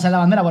soporte. Ahora sale la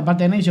bandera por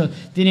parte de Nation.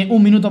 Tiene 1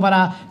 minuto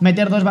para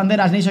meter 2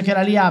 banderas. Nation que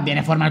ahora lía.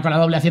 Viene Formal con la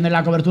doble, haciendo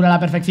la cobertura a la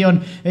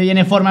perfección.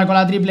 Viene Formal con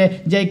la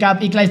triple.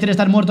 Jacob y Clayster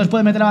están muertos.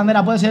 Puede meter la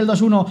bandera, puede ser el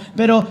 2-1,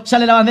 pero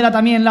sale la bandera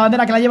también. La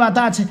bandera que la lleva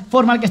Touch.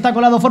 Formal que está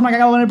colado. Formal que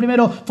acaba con el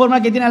primero.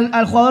 Formal que tiene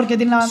al jugador que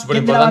tiene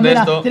la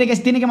bandera.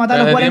 Tiene que matar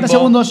los 40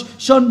 segundos.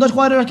 Son 2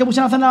 jugadores los que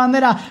pusieron a hacer la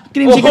bandera.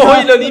 Crimson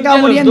que acaba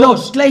muriendo.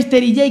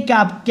 Clayster y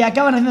Jacob que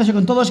acaban haciéndose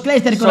con todos.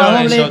 Clayster con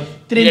la doble.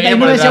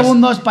 39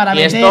 segundos para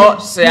meter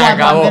 4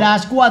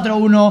 banderas.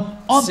 4-1.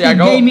 Optic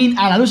Gaming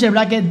a la loser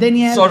bracket.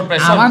 Daniel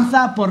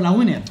avanza por la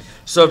winner.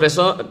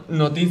 Sorpresa,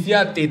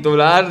 noticia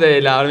titular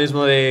de ahora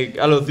mismo de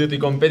Call of Duty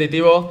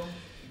competitivo.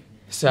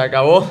 Se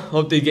acabó.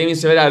 Optic Gaming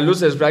se ve a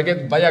losers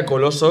bracket. Vaya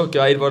coloso que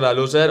va a ir por la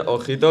loser.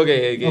 Ojito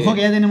que ojo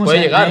que ya tenemos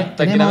puede llegar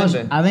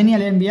tranquilamente. A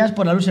Denial envías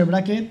por la loser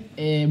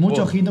bracket.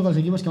 Mucho ojito con los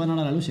equipos que van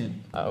ahora a la loser.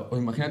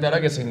 Imagínate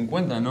ahora que se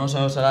encuentran. No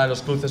sabemos ahora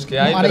los cruces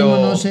que hay. Ahora mismo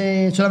no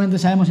sé, solamente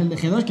sabemos el de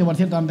G2, que por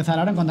cierto va a empezar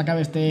ahora en cuanto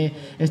acabe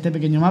este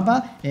pequeño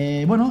mapa.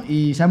 Bueno,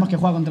 y sabemos que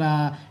juega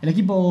contra el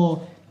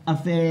equipo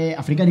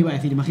africano, iba a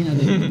decir,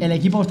 imagínate. El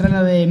equipo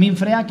australiano de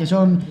Minfrea, que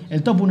son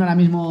el top 1 ahora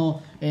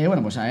mismo.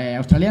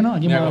 Australiano,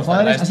 aquí por los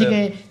jugadores. Así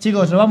que,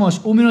 chicos, nos vamos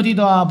un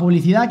minutito a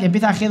publicidad, que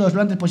empieza G2 lo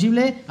antes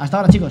posible. Hasta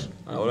ahora, chicos.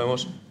 Ahora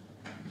volvemos.